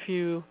quite a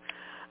few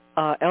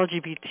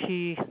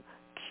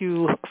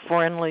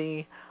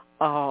LGBTQ-friendly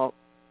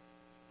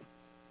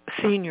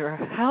senior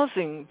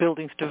housing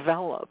buildings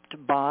developed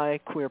by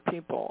queer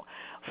people,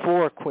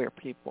 for queer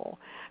people,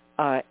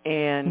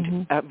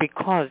 and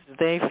because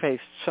they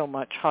faced so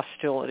much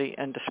hostility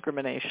and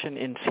discrimination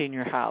in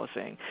senior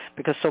housing,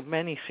 because so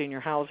many senior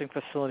housing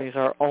facilities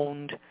are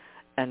owned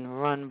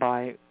and run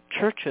by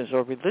churches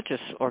or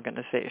religious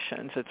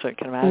organizations. It's, I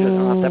can imagine, they're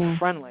not that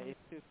friendly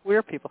to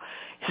queer people.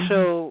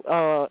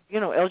 So,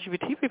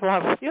 LGBT people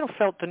have,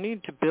 felt the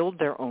need to build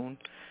their own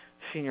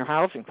senior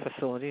housing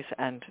facilities,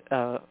 and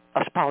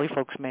us poly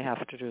folks may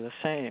have to do the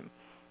same.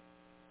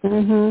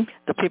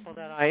 The people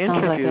that I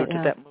interviewed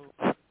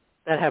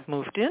that have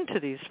moved into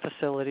these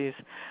facilities,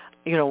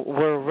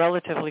 were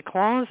relatively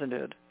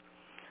closeted,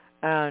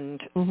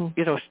 and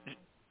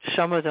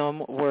some of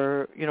them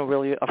were,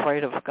 really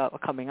afraid of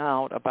coming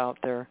out about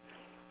their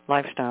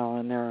lifestyle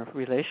and their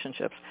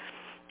relationships.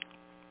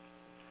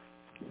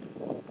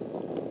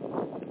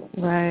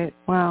 Right.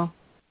 Wow.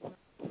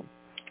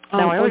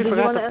 Now, I already did you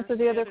forgot want to answer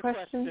the other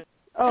question?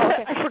 Oh,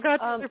 okay. I forgot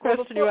the other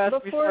question you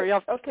asked me. Sorry,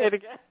 I'll say it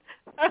again.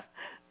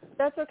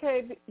 That's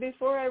okay.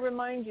 Before I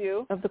remind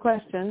you of the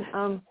question,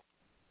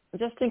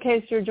 just in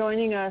case you're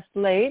joining us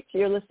late,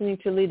 you're listening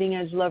to Leading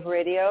Edge Love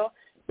Radio.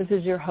 This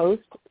is your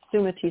host,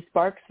 Sumati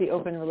Sparks, the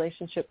Open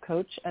Relationship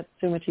Coach at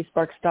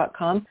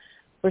SumatiSparks.com.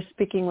 We're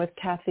speaking with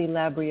Kathy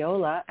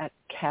Labriola at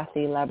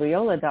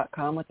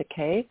KathyLabriola.com with a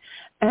K.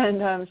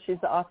 And she's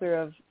the author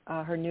of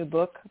her new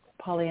book,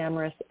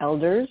 Polyamorous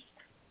Elders,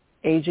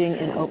 Aging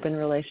in Open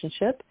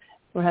Relationship.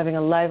 We're having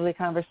a lively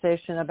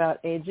conversation about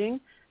aging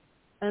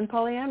and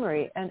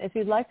polyamory. And if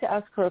you'd like to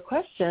ask her a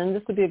question,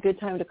 this would be a good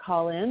time to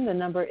call in. The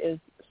number is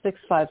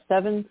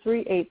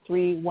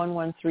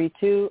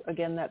 657-383-1132.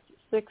 Again, that's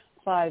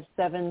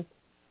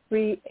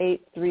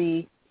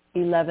 657-383-1132.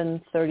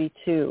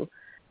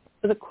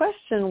 So the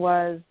question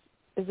was,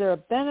 is there a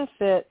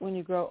benefit when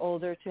you grow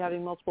older to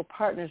having multiple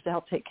partners to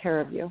help take care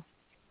of you?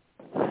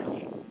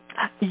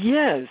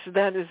 Yes,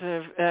 that is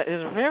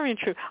very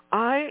true.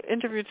 I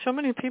interviewed so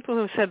many people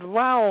who said,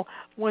 wow,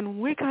 when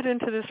we got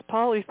into this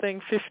poly thing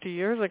 50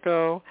 years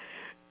ago,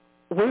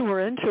 we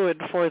were into it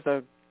for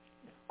the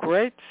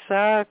great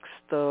sex,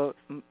 the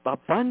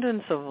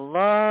abundance of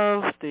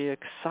love, the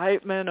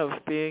excitement of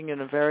being in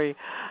a very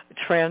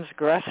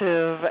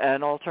transgressive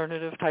and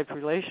alternative type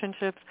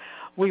relationships.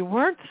 We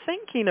weren't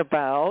thinking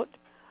about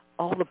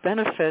all the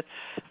benefits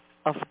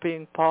of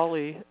being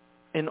poly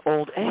in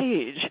old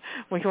age.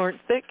 We weren't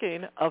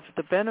thinking of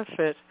the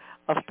benefit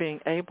of being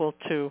able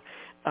to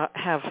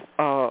have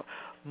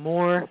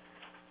more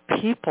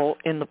people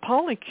in the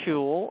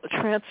polycule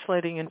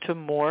translating into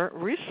more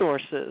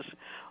resources,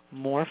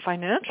 more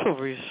financial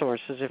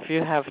resources. If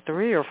you have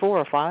 3 or 4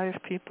 or 5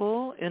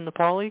 people in the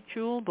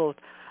polycule, both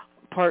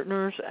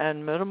partners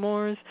and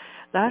metamors,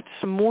 that's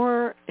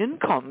more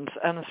incomes,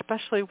 and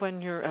especially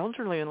when you're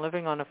elderly and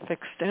living on a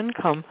fixed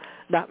income,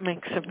 that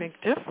makes a big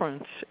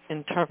difference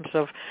in terms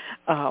of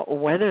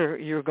whether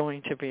you're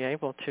going to be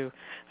able to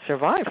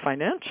survive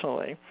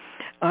financially.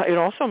 It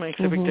also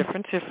makes a big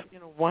difference if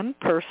one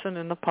person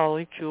in the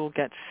polycule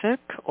gets sick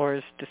or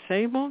is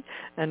disabled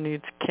and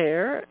needs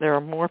care. There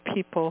are more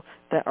people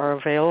that are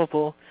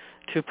available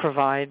to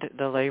provide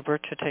the labor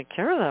to take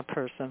care of that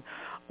person.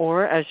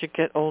 Or as you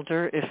get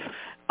older, if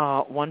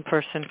one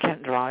person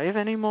can't drive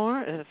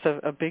anymore, it's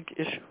a big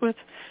issue with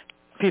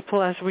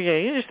people as we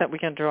age, that we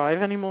can't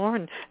drive anymore,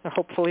 and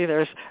hopefully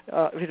there's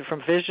either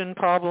from vision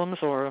problems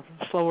or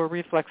slower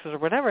reflexes or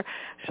whatever.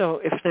 So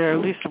if there's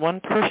at least one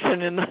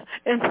person in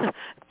the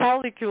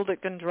polycule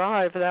that can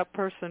drive, that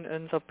person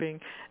ends up being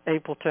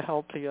able to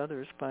help the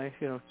others by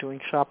doing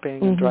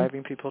shopping and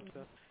driving people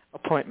to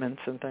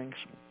appointments and things.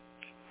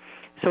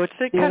 So it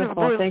kind of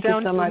boils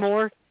down to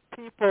more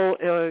people,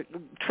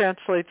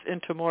 translates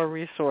into more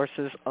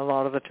resources a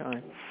lot of the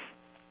time.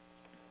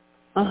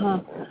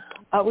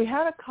 We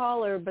had a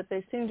caller, but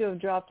they seem to have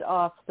dropped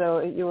off, so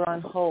you were on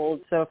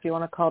hold. So if you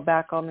want to call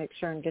back, I'll make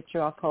sure and get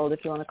you off hold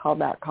if you want to call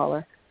back,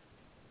 caller.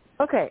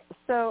 Okay,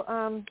 so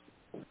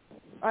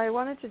I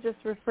wanted to just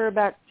refer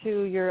back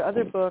to your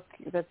other book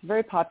that's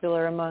very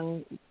popular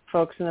among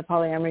folks in the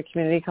polyamory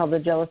community called The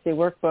Jealousy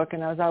Workbook,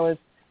 and as I was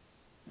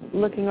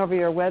looking over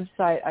your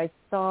website, I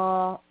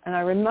saw, and it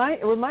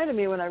reminded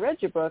me when I read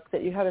your book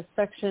that you had a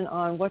section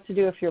on what to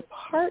do if your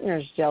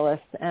partner's jealous,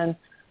 and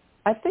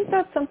I think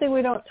that's something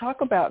we don't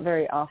talk about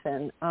very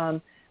often.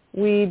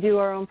 We do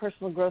our own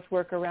personal growth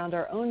work around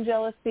our own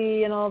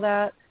jealousy and all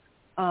that,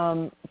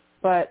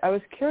 but I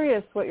was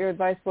curious what your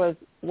advice was,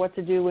 what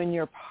to do when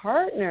your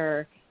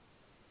partner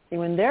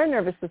when their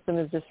nervous system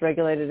is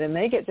dysregulated and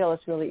they get jealous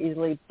really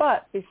easily.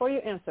 But before you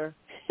answer,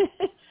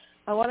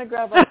 I want to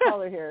grab our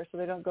caller here so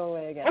they don't go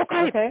away again.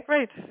 Okay,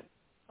 great.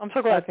 I'm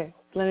so glad. Okay,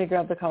 let me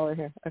grab the caller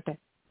here. Okay.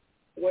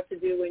 What to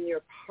do when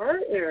your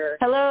partner,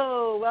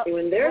 hello, well,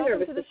 when their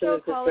nervous the system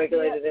is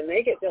dysregulated and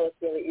they get jealous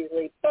really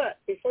easily. But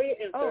before you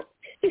answer,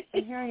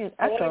 I'm hearing an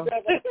I echo. want to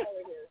grab our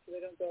caller here so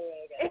they don't go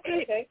away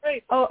again. Okay,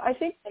 great. Oh, I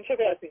think I'm so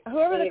glad.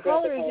 whoever the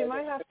caller is, you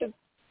might have to.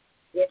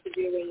 What to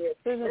do when your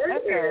There's an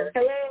partner,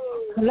 echo.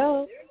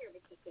 Hello.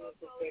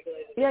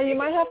 Yeah, you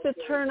might have to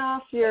turn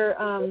off your.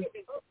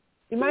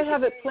 You might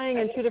have it playing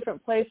in two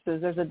different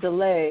places. There's a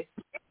delay.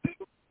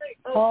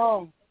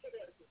 Oh,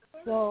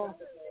 so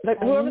But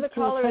whoever the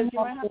caller is, you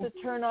might have to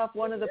turn off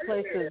one of the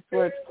places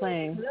where it's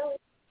playing.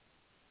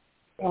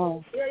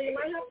 Oh. Yeah, you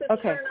might have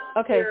to turn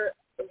off your...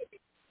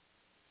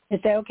 Is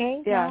that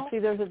okay? Yeah, now? see,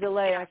 there's a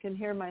delay. I can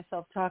hear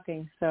myself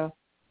talking, so.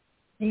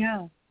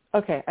 Yeah.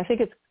 Okay, I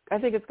think it's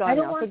gone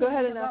now. So go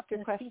ahead and ask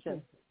your question.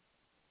 Speaker.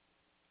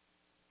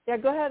 Yeah,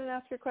 go ahead and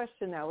ask your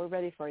question now. We're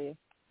ready for you.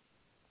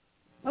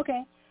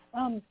 Okay.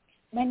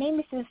 My name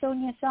is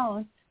Sonia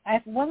Song. I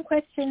have one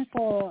question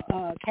for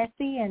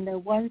Kathy and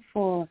one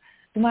for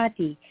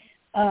Sumati.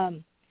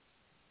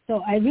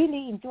 So I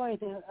really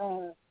enjoyed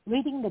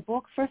reading the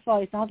book. First of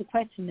all, it's not a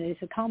question; it's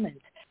a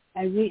comment.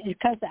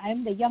 Because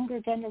I'm the younger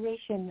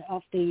generation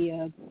of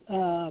the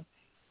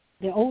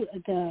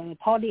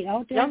Poly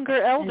elders.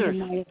 Younger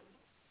elders.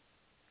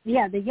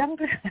 The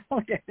younger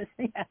elders.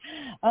 Yeah.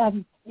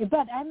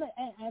 But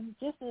I'm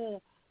just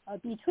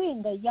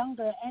between the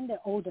younger and the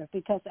older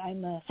because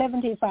I'm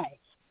 75.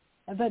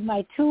 But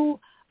my two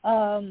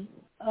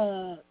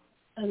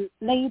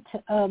late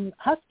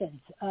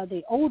husbands,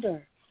 the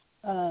older,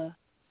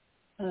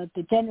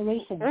 the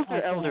generation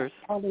Older elders.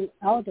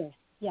 Elders,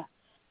 yeah.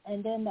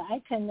 And then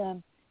I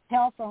can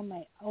tell from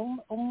my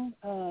own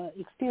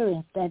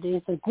experience that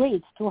it's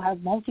great to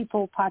have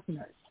multiple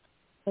partners,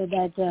 so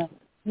that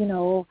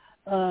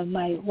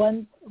my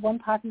one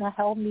partner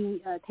help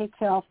me take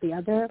care of the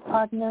other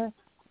partner,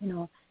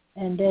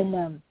 and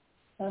then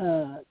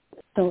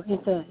so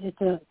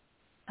it's a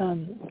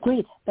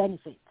great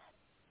benefit.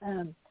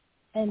 And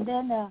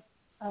then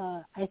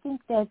I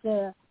think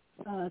that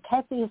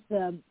Kathy's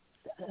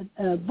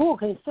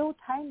book is so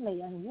timely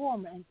and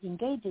warm and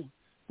engaging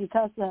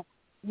because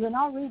you're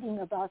not reading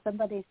about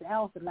somebody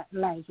else's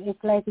life.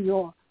 It's like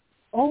your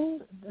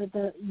own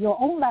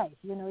life,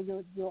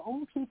 your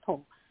own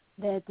people,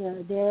 that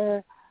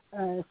their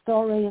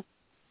stories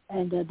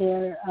and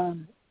their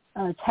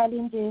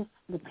challenges,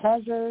 the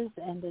pleasures,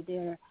 and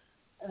their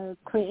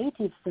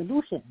creative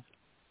solutions.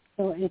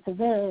 So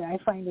I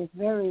find it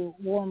very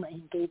warm and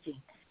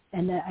engaging.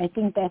 And I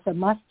think that's a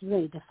must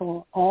read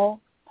for all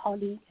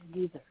poly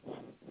users.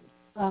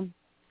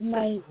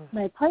 My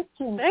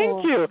question.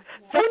 Thank you,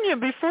 Sonia.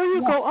 Before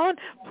you go on,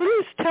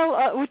 please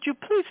would you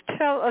please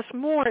tell us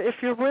more,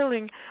 if you're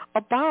willing,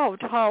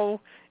 about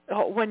how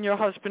when your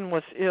husband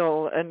was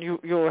ill and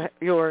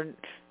your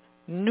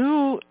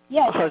new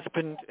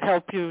husband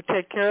helped you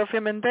take care of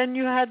him, and then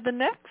you had the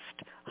next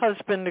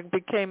husband that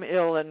became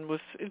ill and was.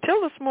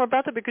 Tell us more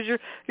about that, because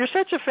you're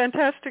such a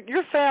fantastic.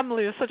 Your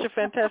family is such a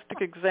fantastic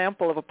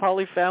example of a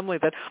poly family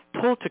that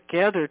pulled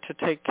together to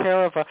take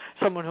care of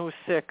someone who's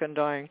sick and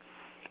dying.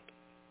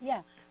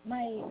 Yeah,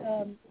 my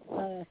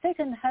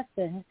second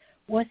husband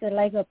was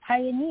like a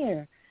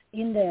pioneer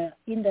in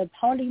the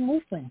poly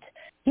movement.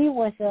 He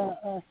was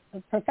a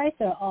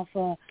professor of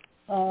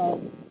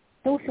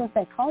social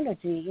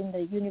psychology in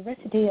the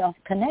University of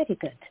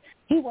Connecticut.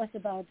 He was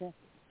about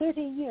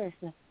 30 years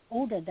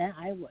older than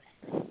I was,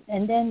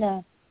 and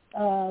then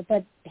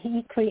but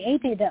he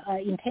created an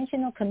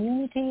intentional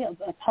community,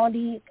 a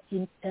poly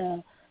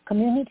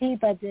community,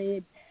 but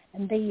the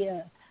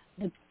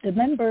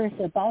members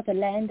bought the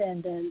land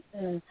and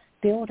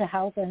built a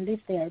house and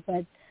lived there,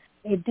 but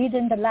it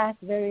didn't last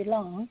very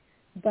long.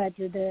 But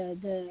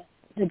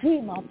the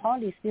dream of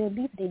poly still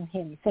lived in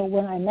him. So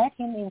when I met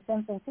him in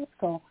San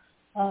Francisco,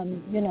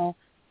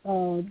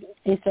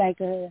 it's like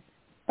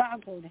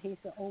sparkled his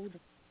old,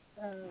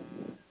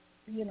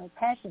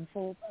 passion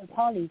for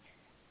poly.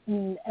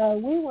 We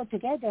were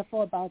together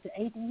for about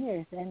 8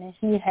 years, and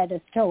he had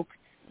a stroke,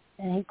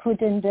 and he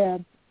couldn't,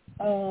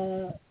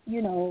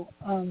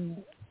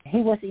 he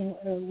was in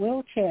a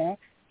wheelchair,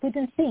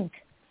 couldn't think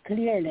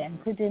clearly,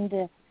 and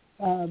couldn't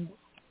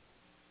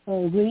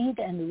read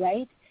and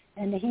write,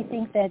 and he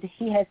thinks that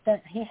he had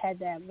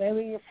a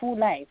very full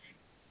life,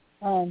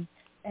 and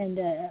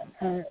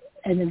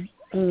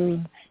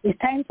it's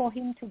time for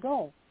him to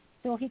go.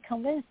 So he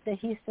convinced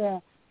his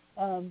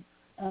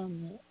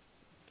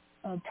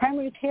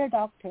primary care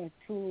doctor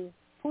to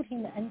put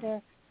him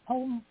under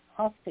home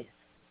hospice,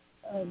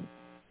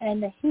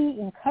 and he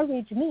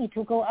encouraged me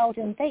to go out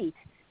and date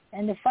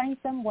and find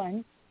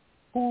someone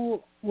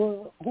who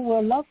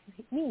will love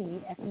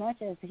me as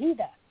much as he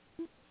does.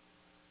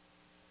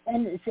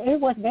 And it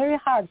was very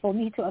hard for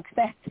me to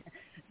accept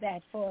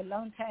that for a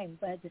long time,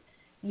 but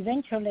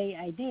eventually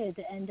I did.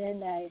 And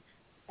then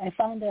I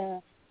found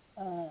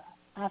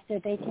after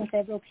dating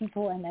several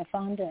people, and I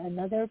found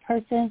another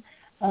person,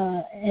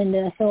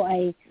 so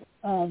I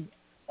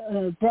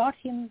brought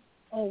him.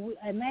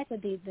 I met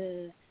this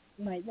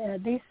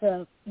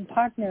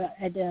partner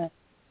at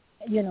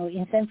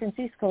in San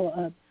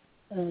Francisco,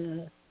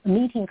 a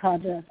meeting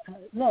called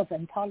Love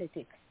and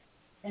Politics,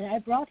 and I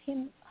brought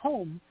him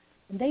home.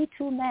 They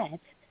two met,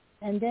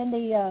 and then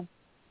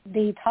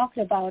they talked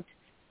about.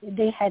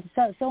 They had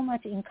so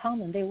much in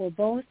common. They were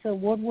both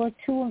World War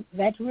II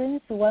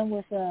veterans. One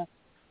was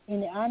in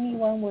the Army,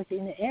 one was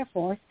in the Air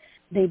Force.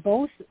 They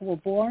both were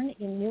born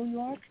in New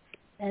York,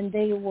 and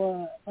they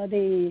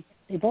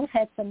both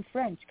had some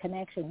French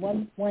connection.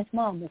 One's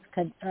mom was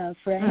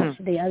French.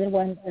 The other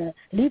one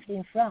lived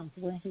in France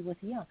when he was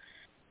young.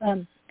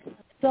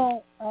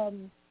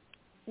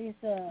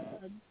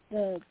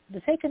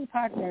 The second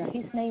partner,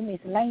 his name is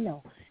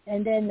Lionel,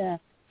 and then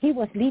he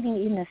was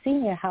living in a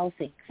senior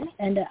housing,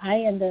 and I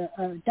and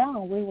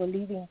Don, we were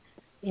living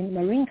in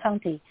Marin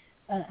County.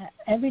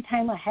 Every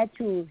time I had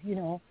to,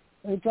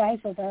 drive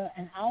about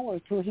an hour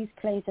to his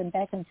place and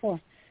back and forth.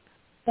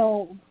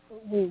 So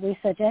we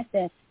suggest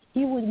that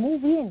he would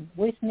move in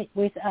with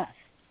us,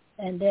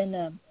 and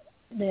then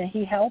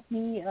he helped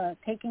me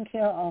taking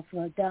care of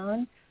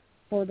Don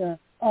for the.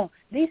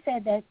 They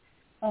said that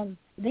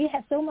they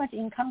have so much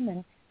in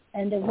common,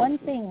 and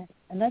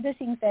another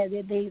thing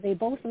that they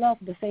both love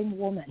the same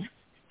woman.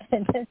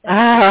 Thank you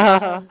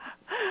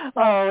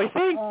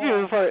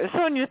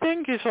Sonia.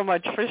 Thank you so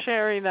much for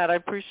sharing that. I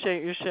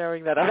appreciate you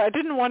sharing that. I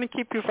didn't want to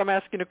keep you from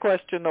asking a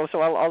question though,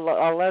 so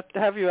I'll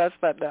have you ask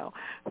that now.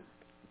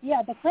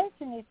 Yeah, the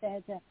question is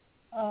that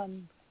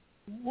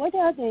what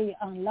are the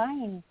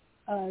online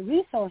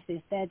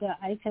resources that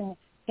I can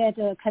get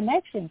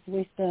connections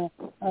with the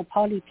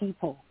poly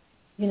people?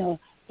 The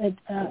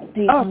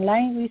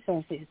online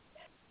resources.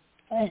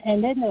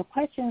 And then the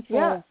question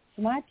for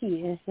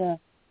Smarty is,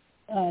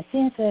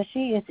 since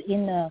she is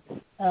in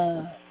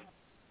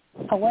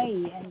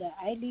Hawaii and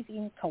I live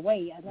in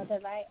Kauai, another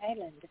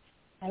island,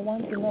 I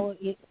want to know,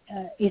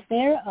 is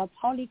there a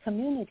poly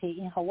community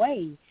in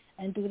Hawaii,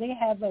 and do they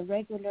have a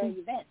regular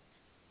event?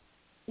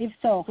 If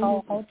so,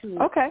 how to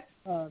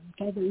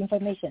get the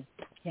information?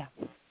 Yeah.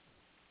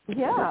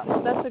 Yeah,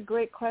 that's a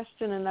great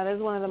question, and that is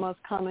one of the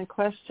most common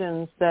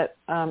questions that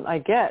I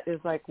get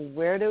is like,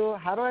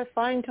 how do I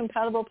find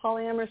compatible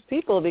polyamorous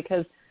people?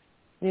 Because,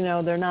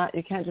 they're not,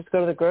 you can't just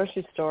go to the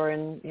grocery store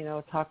and,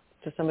 talk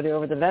to somebody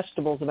over the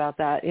vegetables about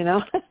that,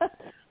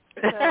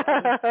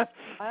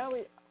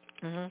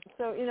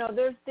 So,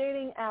 there's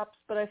dating apps,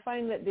 but I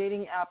find that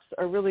dating apps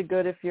are really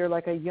good if you're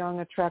like a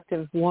young,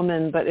 attractive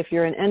woman, but if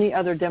you're in any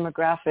other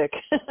demographic,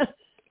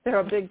 they're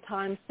a big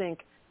time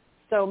sink.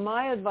 So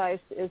my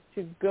advice is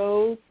to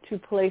go to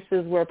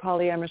places where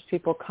polyamorous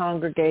people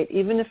congregate,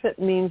 even if it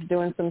means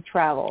doing some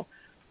travel.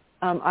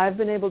 I've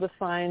been able to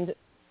find,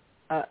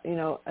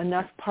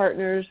 enough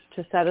partners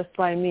to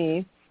satisfy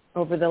me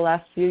over the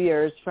last few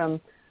years from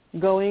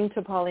going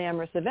to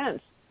polyamorous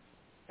events.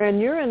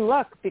 And you're in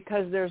luck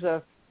because there's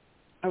a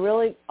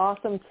really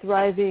awesome,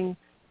 thriving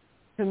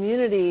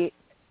community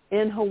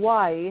in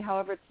Hawaii.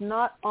 However, it's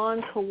not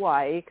on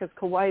Kauai because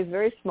Kauai is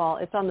very small.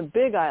 It's on the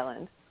Big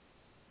Island.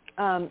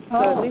 So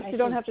at least you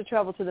don't have to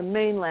travel to the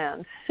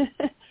mainland.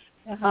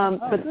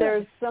 But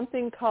there's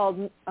something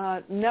called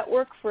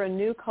Network for a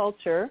New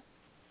Culture,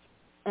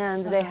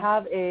 and they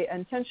have an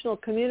intentional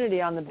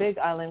community on the Big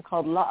Island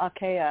called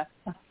La'akea.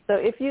 So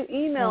if you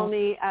email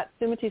me at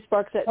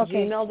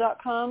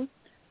sumatisparks@gmail.com,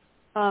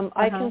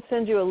 I can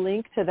send you a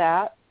link to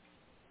that.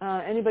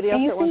 Anybody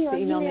else that wants to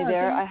email me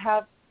there, I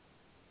have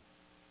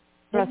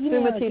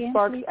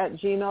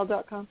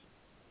sumatisparks@gmail.com.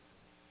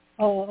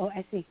 Oh,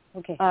 I see.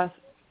 Okay.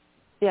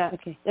 Yeah,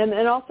 okay.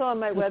 And also on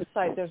my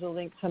website, there's a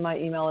link to my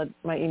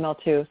email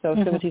too. So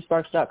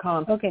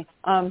sumatisparks.com. Okay.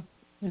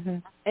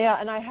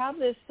 Yeah, and I have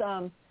this.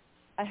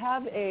 I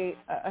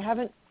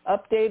haven't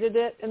updated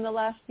it in the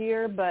last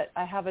year, but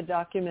I have a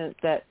document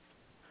that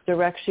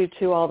directs you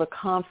to all the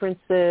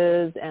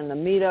conferences and the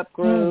meetup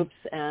groups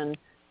and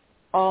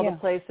all the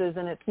places.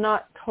 And it's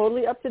not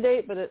totally up to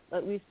date, but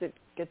at least it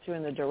gets you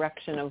in the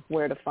direction of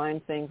where to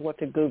find things, what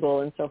to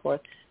Google, and so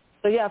forth.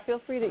 So yeah, feel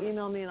free to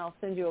email me, and I'll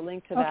send you a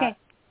link to that.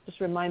 Just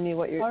remind me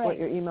what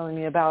you're emailing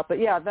me about. But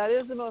yeah, that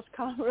is the most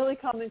really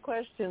common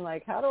question.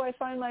 Like, how do I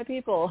find my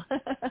people?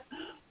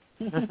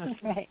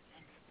 Right.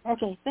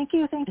 Okay. Thank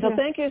you. So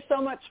thank you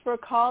so much for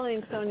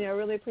calling, Sonia. I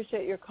really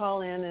appreciate your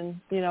call in, and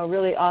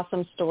really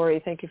awesome story.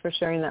 Thank you for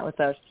sharing that with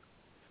us.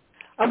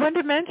 I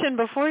wanted to mention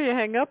before you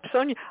hang up,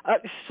 Sonia.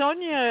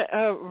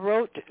 Sonia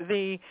wrote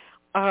the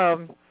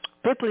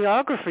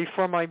bibliography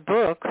for my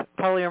book,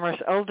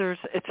 Polyamorous Elders.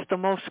 It's the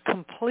most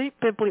complete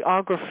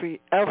bibliography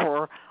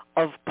ever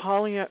of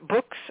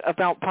books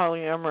about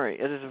polyamory.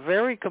 It is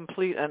very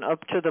complete and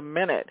up to the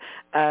minute,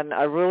 and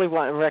I really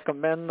want to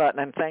recommend that,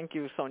 and thank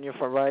you, Sonia,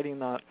 for writing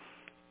that.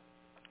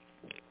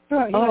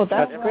 Sure,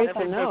 that's great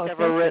to know. Book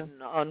ever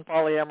written on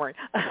polyamory.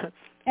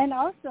 And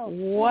also,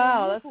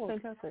 wow, that's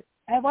fantastic.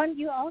 I want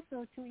you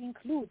also to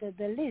include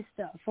the list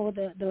for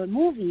the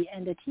movie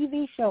and the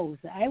TV shows.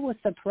 I was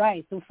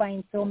surprised to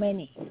find so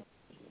many.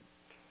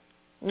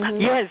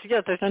 Mm-hmm. Yes.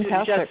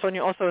 Fantastic. Yes,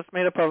 Sonia also has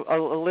made up a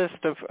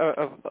list of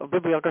a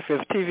bibliography of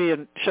TV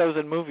and shows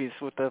and movies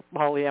with the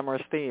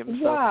polyamorous theme.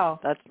 So Wow.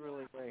 that's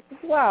really great.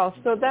 Wow.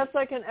 So that's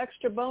like an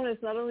extra bonus.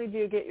 Not only do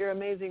you get your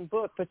amazing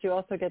book, but you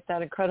also get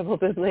that incredible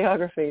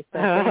bibliography. So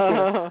thank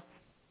you.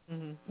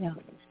 Mm-hmm.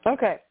 Yeah.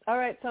 Okay. All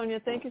right, Sonia.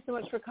 Thank you so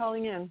much for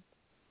calling in.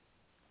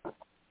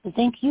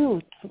 Thank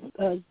you,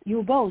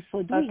 you both,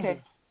 for doing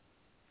Okay.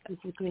 this.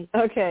 This is great.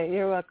 Okay.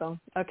 You're welcome.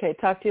 Okay.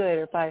 Talk to you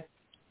later. Bye.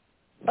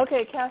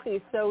 Okay,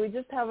 Kathy, so we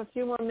just have a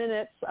few more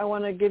minutes. I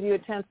want to give you a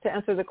chance to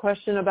answer the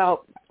question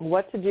about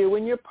what to do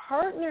when your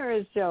partner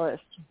is jealous.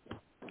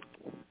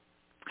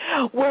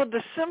 Well,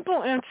 the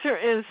simple answer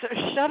is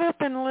shut up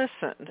and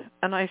listen.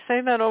 And I say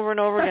that over and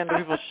over again to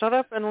people, shut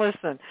up and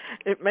listen.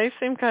 It may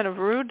seem kind of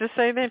rude to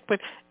say that, but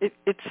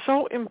it's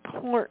so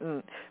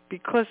important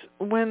because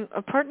when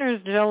a partner is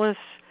jealous,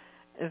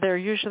 they're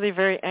usually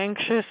very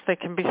anxious. They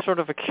can be sort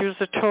of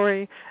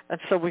accusatory, and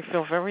so we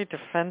feel very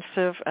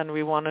defensive, and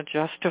we want to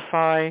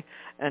justify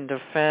and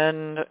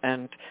defend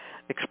and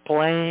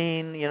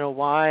explain,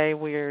 why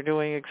we're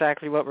doing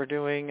exactly what we're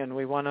doing, and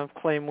we want to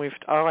claim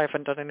I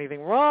haven't done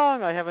anything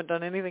wrong, I haven't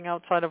done anything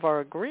outside of our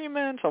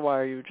agreement, so why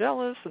are you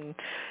jealous, and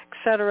et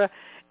cetera.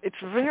 It's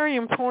very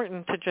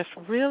important to just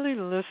really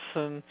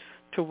listen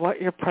to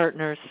what your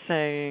partner is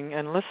saying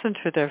and listen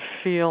to their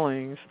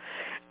feelings.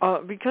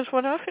 Because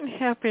what often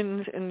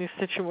happens in these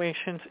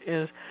situations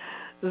is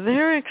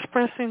they're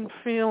expressing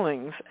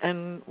feelings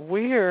and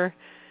we're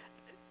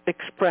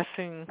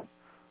expressing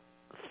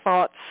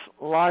thoughts,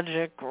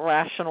 logic,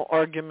 rational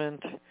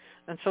argument.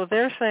 And so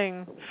they're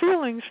saying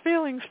feelings,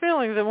 feelings,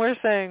 feelings, and we're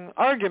saying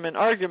argument,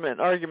 argument,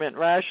 argument,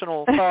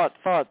 rational thought,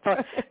 thought.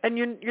 And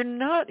you're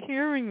not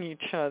hearing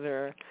each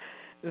other.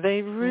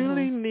 They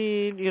really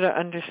need you to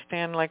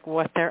understand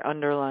what their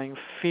underlying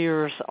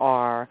fears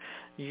are.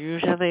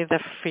 Usually the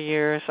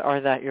fears are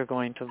that you're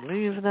going to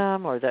leave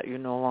them, or that you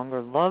no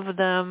longer love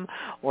them,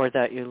 or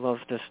that you love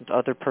this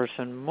other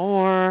person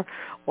more,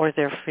 or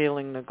they're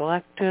feeling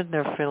neglected,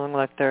 they're feeling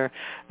like they're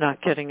not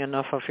getting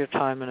enough of your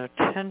time and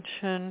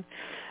attention.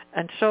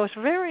 And so it's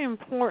very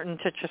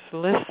important to just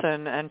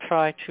listen and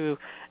try to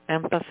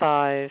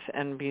empathize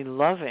and be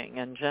loving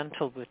and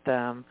gentle with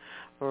them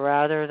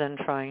rather than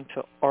trying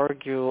to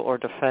argue or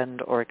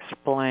defend or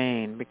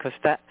explain, because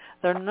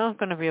they're not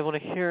going to be able to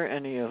hear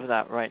any of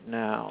that right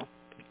now.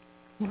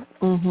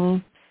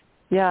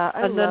 Yeah,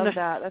 I love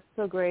that. That's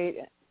so great.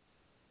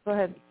 Go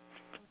ahead.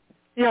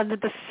 Yeah,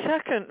 the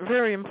second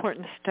very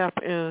important step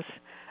is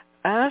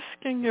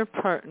asking your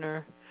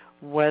partner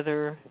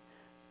whether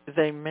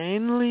they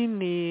mainly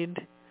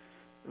need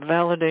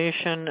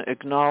validation,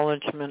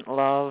 acknowledgement,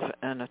 love,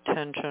 and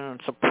attention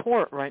and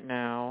support right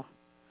now,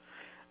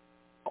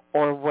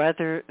 or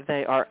whether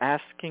they are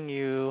asking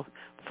you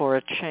for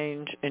a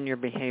change in your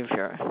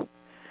behavior.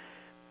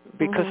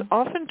 Because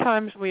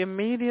oftentimes we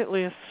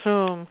immediately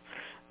assume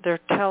they're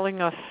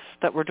telling us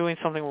that we're doing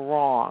something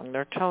wrong.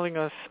 They're telling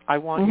us, I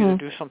want you to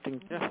do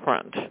something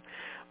different.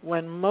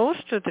 When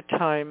most of the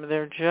time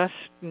they're just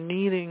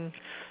needing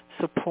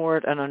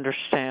support and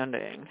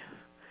understanding.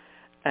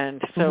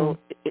 And so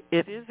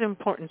it is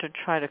important to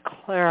try to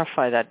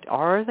clarify that.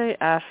 Are they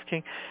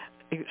asking,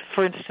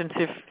 for instance,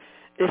 if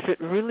it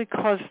really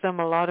caused them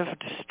a lot of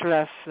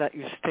distress that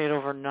you stayed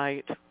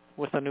overnight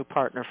with a new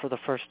partner for the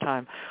first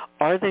time,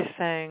 are they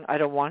saying, I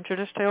don't want you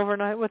to stay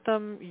overnight with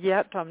them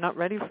yet, I'm not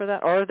ready for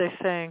that? Or are they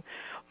saying,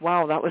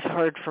 wow, that was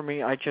hard for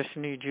me, I just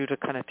need you to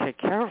kind of take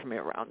care of me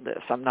around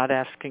this, I'm not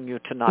asking you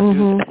to not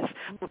do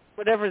this.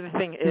 Whatever the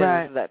thing is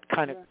that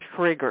kind of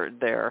triggered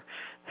their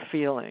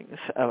feelings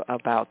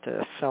about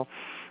this. So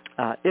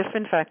if,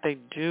 in fact, they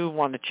do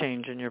want to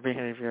change in your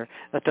behavior,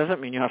 that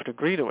doesn't mean you have to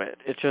agree to it.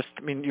 It just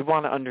means you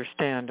want to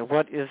understand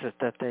what is it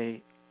that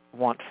they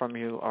want from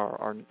you or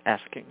are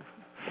asking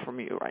from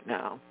you right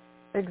now.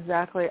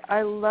 Exactly.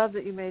 I love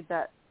that you made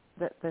that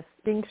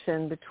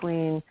distinction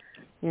between,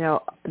 do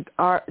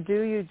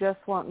you just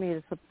want me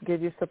to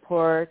give you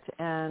support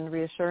and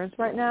reassurance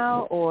right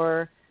now,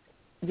 or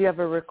do you have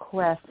a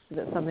request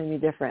that something be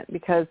different?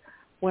 Because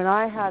when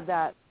I had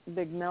that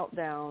big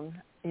meltdown,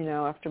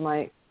 after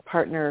my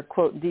partner,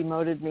 quote,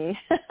 demoted me,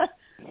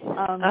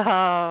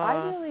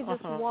 I really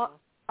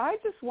I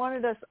just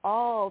wanted us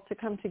all to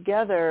come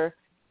together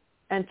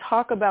and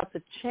talk about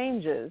the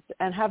changes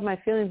and have my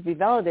feelings be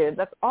validated.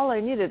 That's all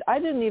I needed. I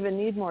didn't even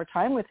need more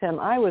time with him.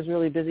 I was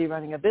really busy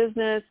running a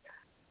business.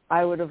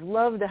 I would have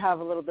loved to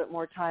have a little bit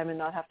more time and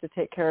not have to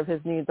take care of his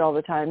needs all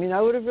the time.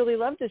 I would have really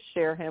loved to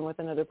share him with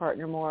another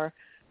partner more,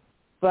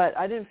 but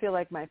I didn't feel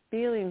like my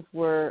feelings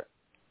were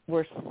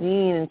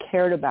seen and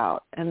cared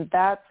about. And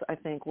that's, I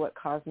think, what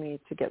caused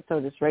me to get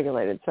so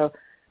dysregulated. So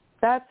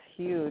that's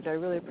huge. I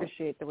really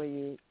appreciate the way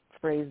you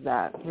phrased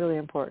that. Really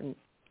important.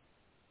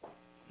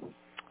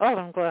 Oh,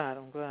 I'm glad.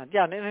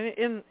 Yeah,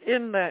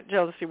 in that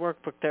jealousy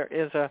workbook, there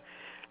is a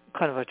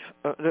kind of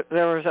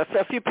there was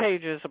a few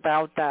pages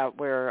about that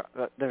where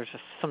there's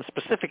some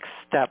specific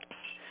steps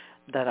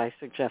that I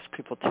suggest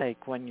people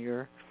take when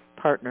your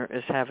partner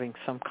is having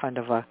some kind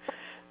of a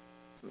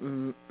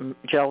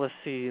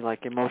jealousy,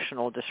 like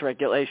emotional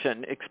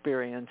dysregulation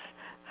experience,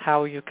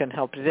 how you can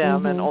help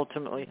them and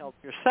ultimately help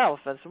yourself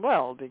as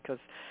well, because,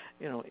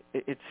 you know,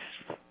 it's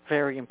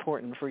very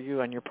important for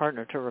you and your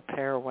partner to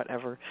repair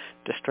whatever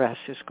distress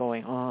is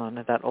going on,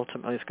 and that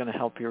ultimately is going to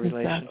help your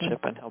relationship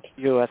and help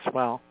you as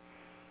well.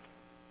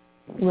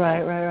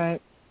 Right.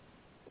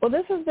 Well,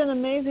 this has been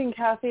amazing,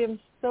 Kathy. I'm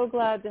so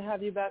glad to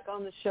have you back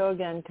on the show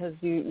again, because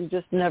you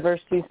just never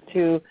cease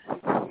to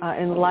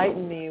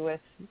enlighten me with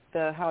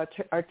how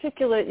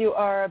articulate you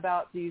are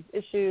about these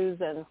issues,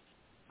 and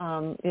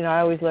you know,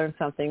 I always learn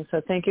something.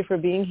 So thank you for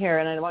being here,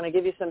 and I want to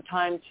give you some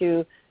time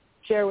to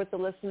share with the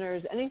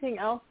listeners anything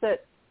else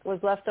that was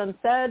left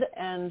unsaid,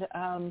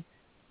 and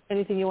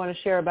anything you want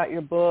to share about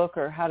your book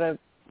or how to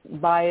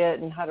buy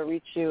it and how to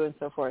reach you and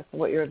so forth, and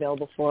what you're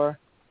available for.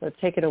 So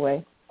take it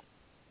away.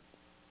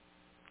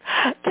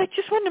 I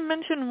just want to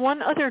mention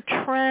one other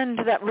trend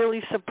that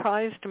really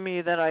surprised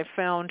me that I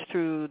found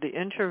through the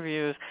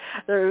interviews.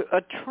 There's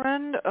a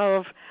trend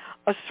of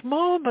a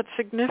small but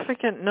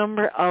significant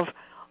number of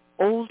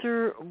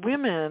older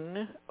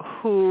women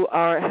who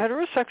are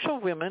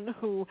heterosexual women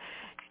who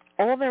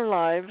all their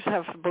lives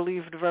have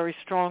believed very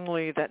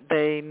strongly that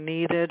they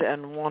needed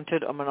and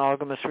wanted a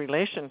monogamous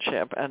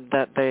relationship, and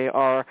that they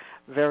are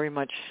very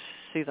much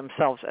see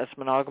themselves as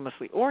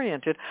monogamously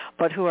oriented,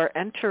 but who are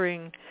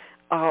entering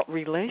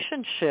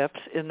relationships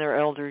in their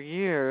elder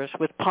years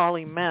with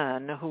poly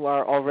men who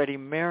are already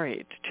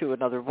married to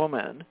another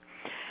woman.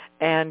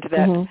 And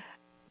that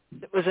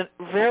it was a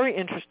very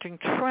interesting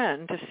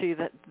trend to see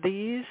that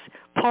these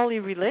poly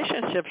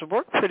relationships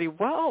work pretty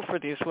well for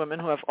these women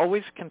who have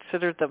always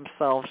considered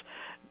themselves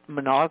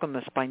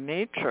monogamous by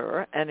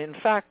nature, and in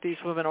fact these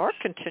women are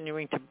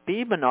continuing to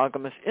be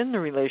monogamous in the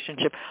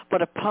relationship,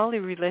 but a poly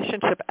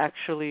relationship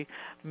actually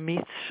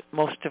meets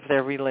most of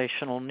their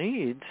relational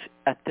needs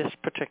at this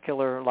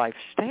particular life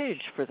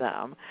stage for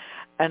them.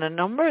 And a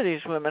number of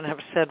these women have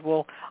said,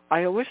 well,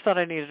 I always thought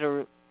I needed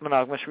a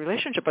monogamous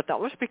relationship, but that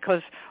was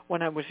because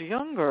when I was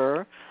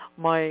younger,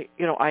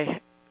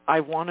 I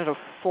wanted a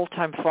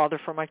full-time father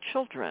for my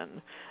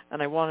children,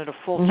 and I wanted a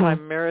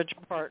full-time marriage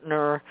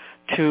partner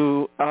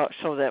to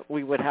so that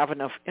we would have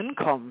enough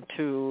income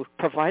to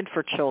provide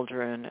for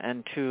children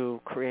and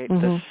to create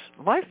this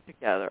life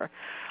together.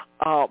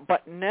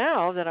 But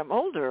now that I'm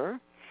older,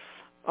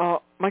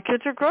 my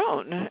kids are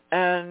grown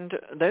and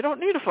they don't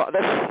need a father,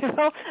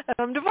 and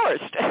I'm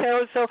divorced.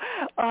 So,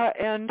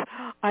 and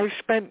I've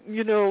spent,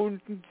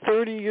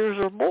 30 years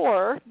or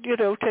more,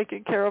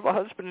 taking care of a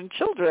husband and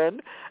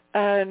children,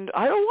 and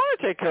I don't want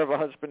to take care of a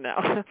husband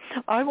now.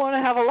 I want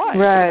to have a life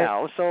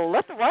now. So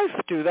let the wife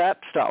do that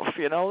stuff,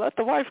 let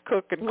the wife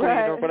cook and clean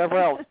or whatever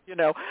else,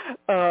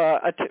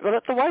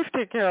 let the wife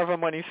take care of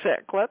him when he's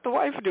sick. Let the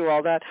wife do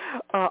all that.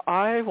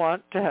 I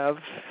want to have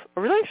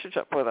a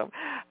relationship with him.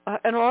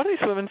 And a lot of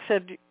these women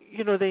said,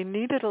 they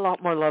needed a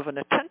lot more love and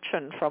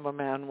attention from a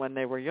man when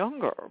they were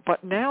younger.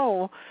 But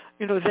now,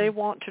 they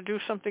want to do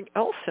something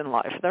else in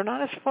life. They're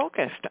not as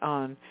focused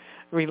on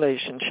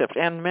relationships.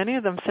 And many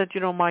of them said,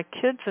 my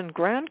kids and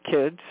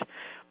grandkids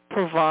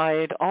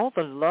provide all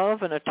the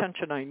love and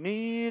attention I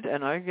need,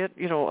 and I get,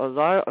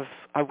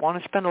 I want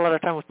to spend a lot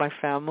of time with my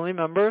family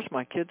members,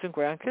 my kids and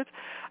grandkids.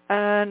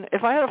 And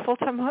if I had a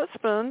full-time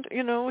husband,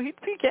 he'd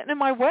be getting in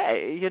my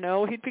way,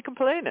 he'd be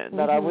complaining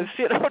that I was,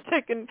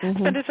 spending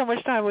so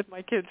much time with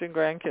my kids and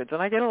grandkids.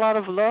 And I get a lot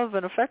of love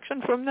and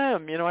affection from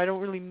them. I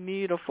don't really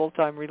need a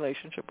full-time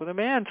relationship with a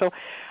man. So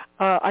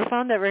I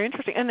found that very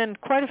interesting. And then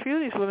quite a few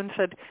of these women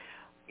said,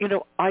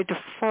 I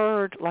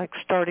deferred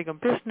starting a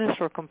business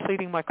or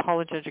completing my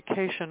college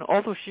education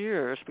all those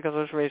years because I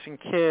was raising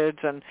kids,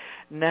 and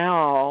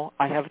now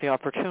I have the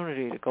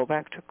opportunity to go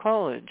back to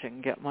college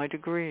and get my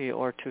degree,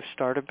 or to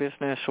start a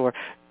business, or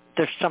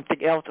there's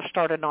something else, to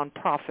start a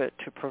nonprofit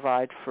to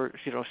provide for,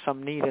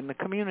 some need in the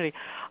community.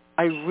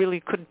 I really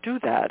couldn't do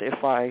that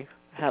if I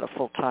had a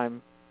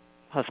full-time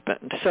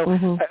husband.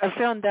 So I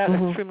found that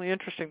extremely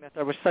interesting, that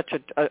there was such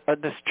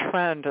this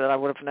trend that I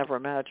would have never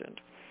imagined.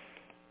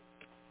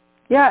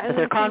 Yeah, and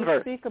they're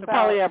converts to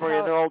polyamory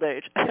in their old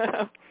age.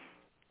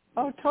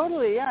 Oh,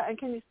 totally, yeah. And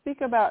can you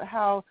speak about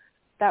how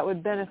that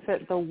would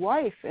benefit the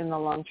wife in the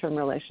long-term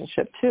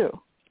relationship too?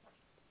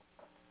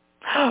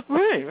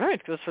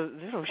 Right. Because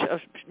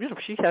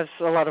she has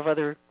a lot of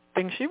other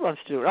things she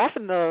wants to do.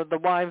 Often the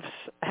wives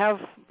have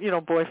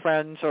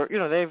boyfriends, or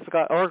they've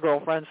got, or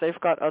girlfriends. They've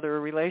got other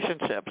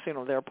relationships.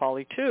 They're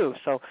poly too,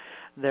 so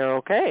they're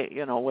okay.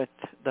 With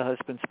the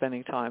husband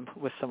spending time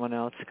with someone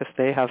else because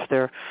they have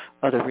their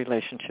other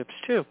relationships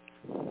too.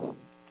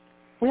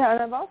 Yeah,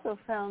 and I've also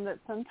found that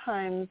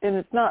sometimes, and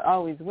it's not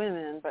always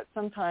women, but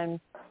sometimes,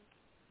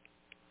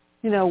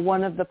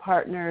 one of the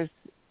partners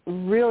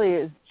really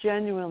is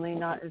genuinely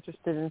not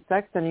interested in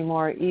sex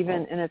anymore,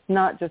 and it's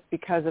not just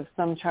because of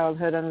some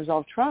childhood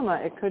unresolved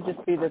trauma. It could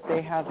just be that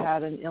they have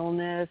had an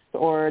illness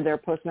or they're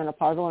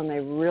postmenopausal and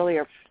they really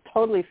are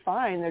totally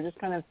fine. They're just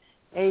kind of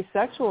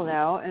asexual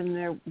now,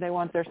 and they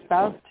want their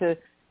spouse to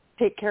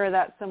take care of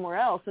that somewhere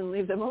else and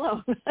leave them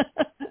alone.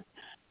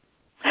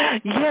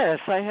 Yes,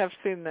 I have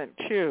seen that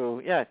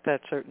too. Yeah,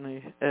 that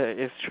certainly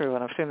is true,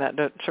 and I've seen that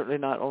certainly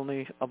not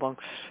only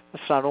amongst.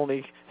 It's not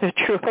only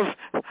true of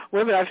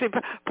women.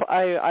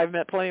 I've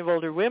met plenty of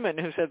older women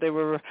who said they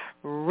were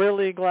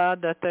really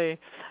glad that they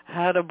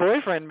had a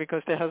boyfriend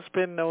because their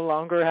husband no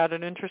longer had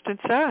an interest in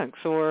sex,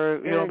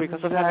 or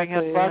because of having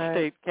had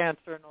prostate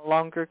cancer, no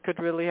longer could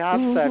really have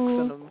sex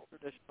in a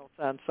traditional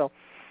sense. So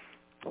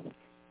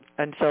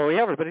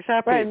yeah, everybody's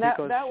happy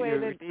because your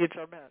needs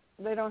are met.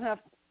 They don't have.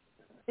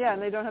 Yeah,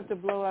 and they don't have to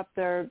blow up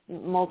their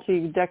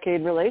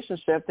multi-decade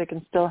relationship. They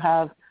can still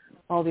have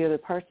all the other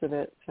parts of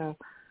it. So,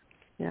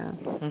 yeah.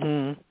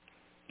 Mm-hmm.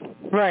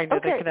 Right,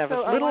 okay, they can have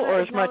so as little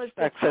or as much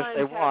sex as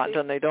they Kathy. want,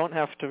 and they don't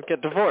have to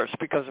get divorced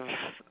because of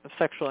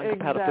sexual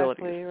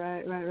incompatibility. Exactly,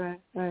 right.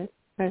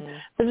 So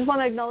I just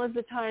want to acknowledge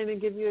the time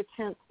and give you a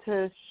chance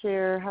to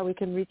share how we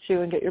can reach you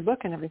and get your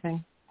book and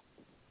everything.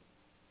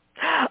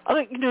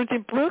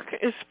 The book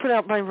is put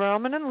out by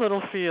Rowman and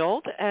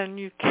Littlefield, and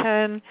you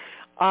can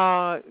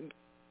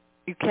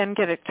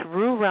get it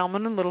through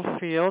Rowman and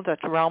Littlefield.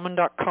 That's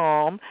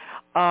Rowman.com.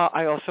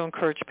 I also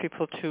encourage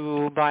people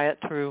to buy it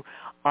through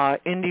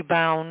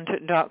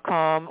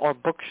indiebound.com or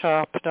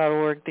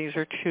bookshop.org. These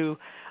are two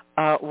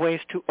ways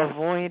to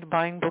avoid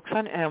buying books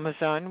on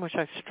Amazon, which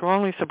I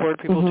strongly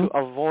support people to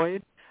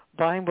avoid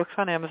buying books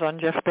on Amazon.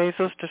 Jeff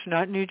Bezos does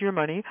not need your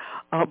money,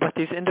 but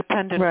these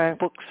independent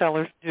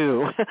booksellers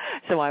do.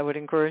 So I would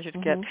encourage you to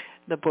get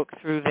the book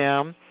through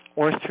them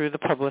or through the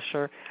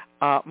publisher.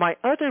 My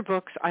other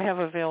books I have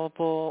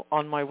available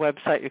on my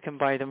website. You can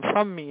buy them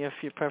from me if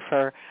you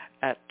prefer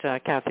at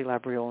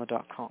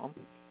KathyLabriola.com.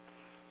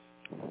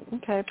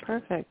 Okay,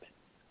 perfect.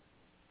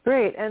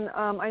 Great. And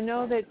I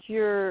know that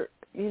your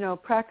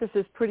practice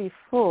is pretty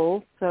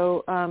full,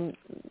 so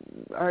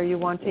are you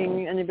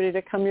wanting anybody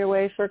to come your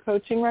way for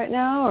coaching right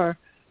now, or?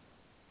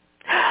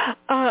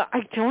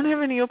 I don't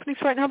have any openings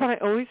right now, but I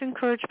always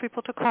encourage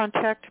people to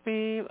contact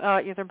me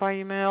either by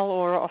email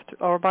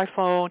or by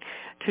phone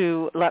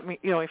to let me,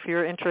 if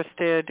you're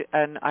interested,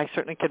 and I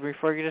certainly could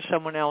refer you to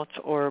someone else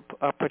or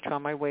put you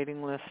on my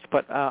waiting list.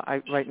 But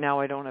right now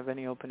I don't have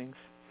any openings.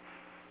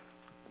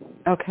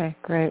 Okay,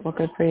 great. Well,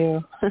 good for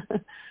you.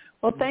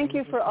 Well, thank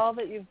you for all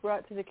that you've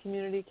brought to the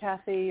community,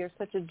 Kathy. You're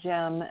such a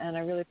gem, and I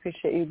really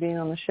appreciate you being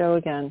on the show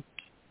again.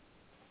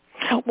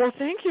 Well,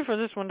 thank you for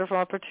this wonderful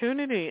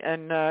opportunity,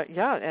 and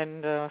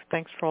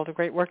thanks for all the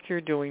great work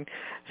you're doing,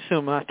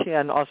 Sumati,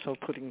 and also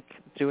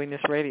doing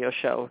this radio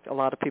show. A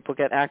lot of people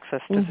get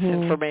access to this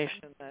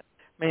information that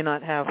may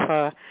not have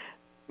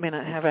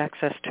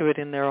access to it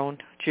in their own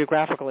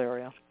geographical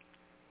area.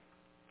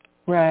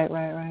 Right.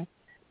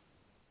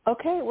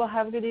 Okay, well,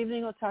 have a good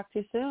evening. We'll talk to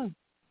you soon.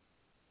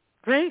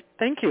 Great.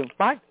 Thank you.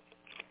 Bye.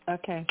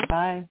 Okay,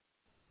 bye.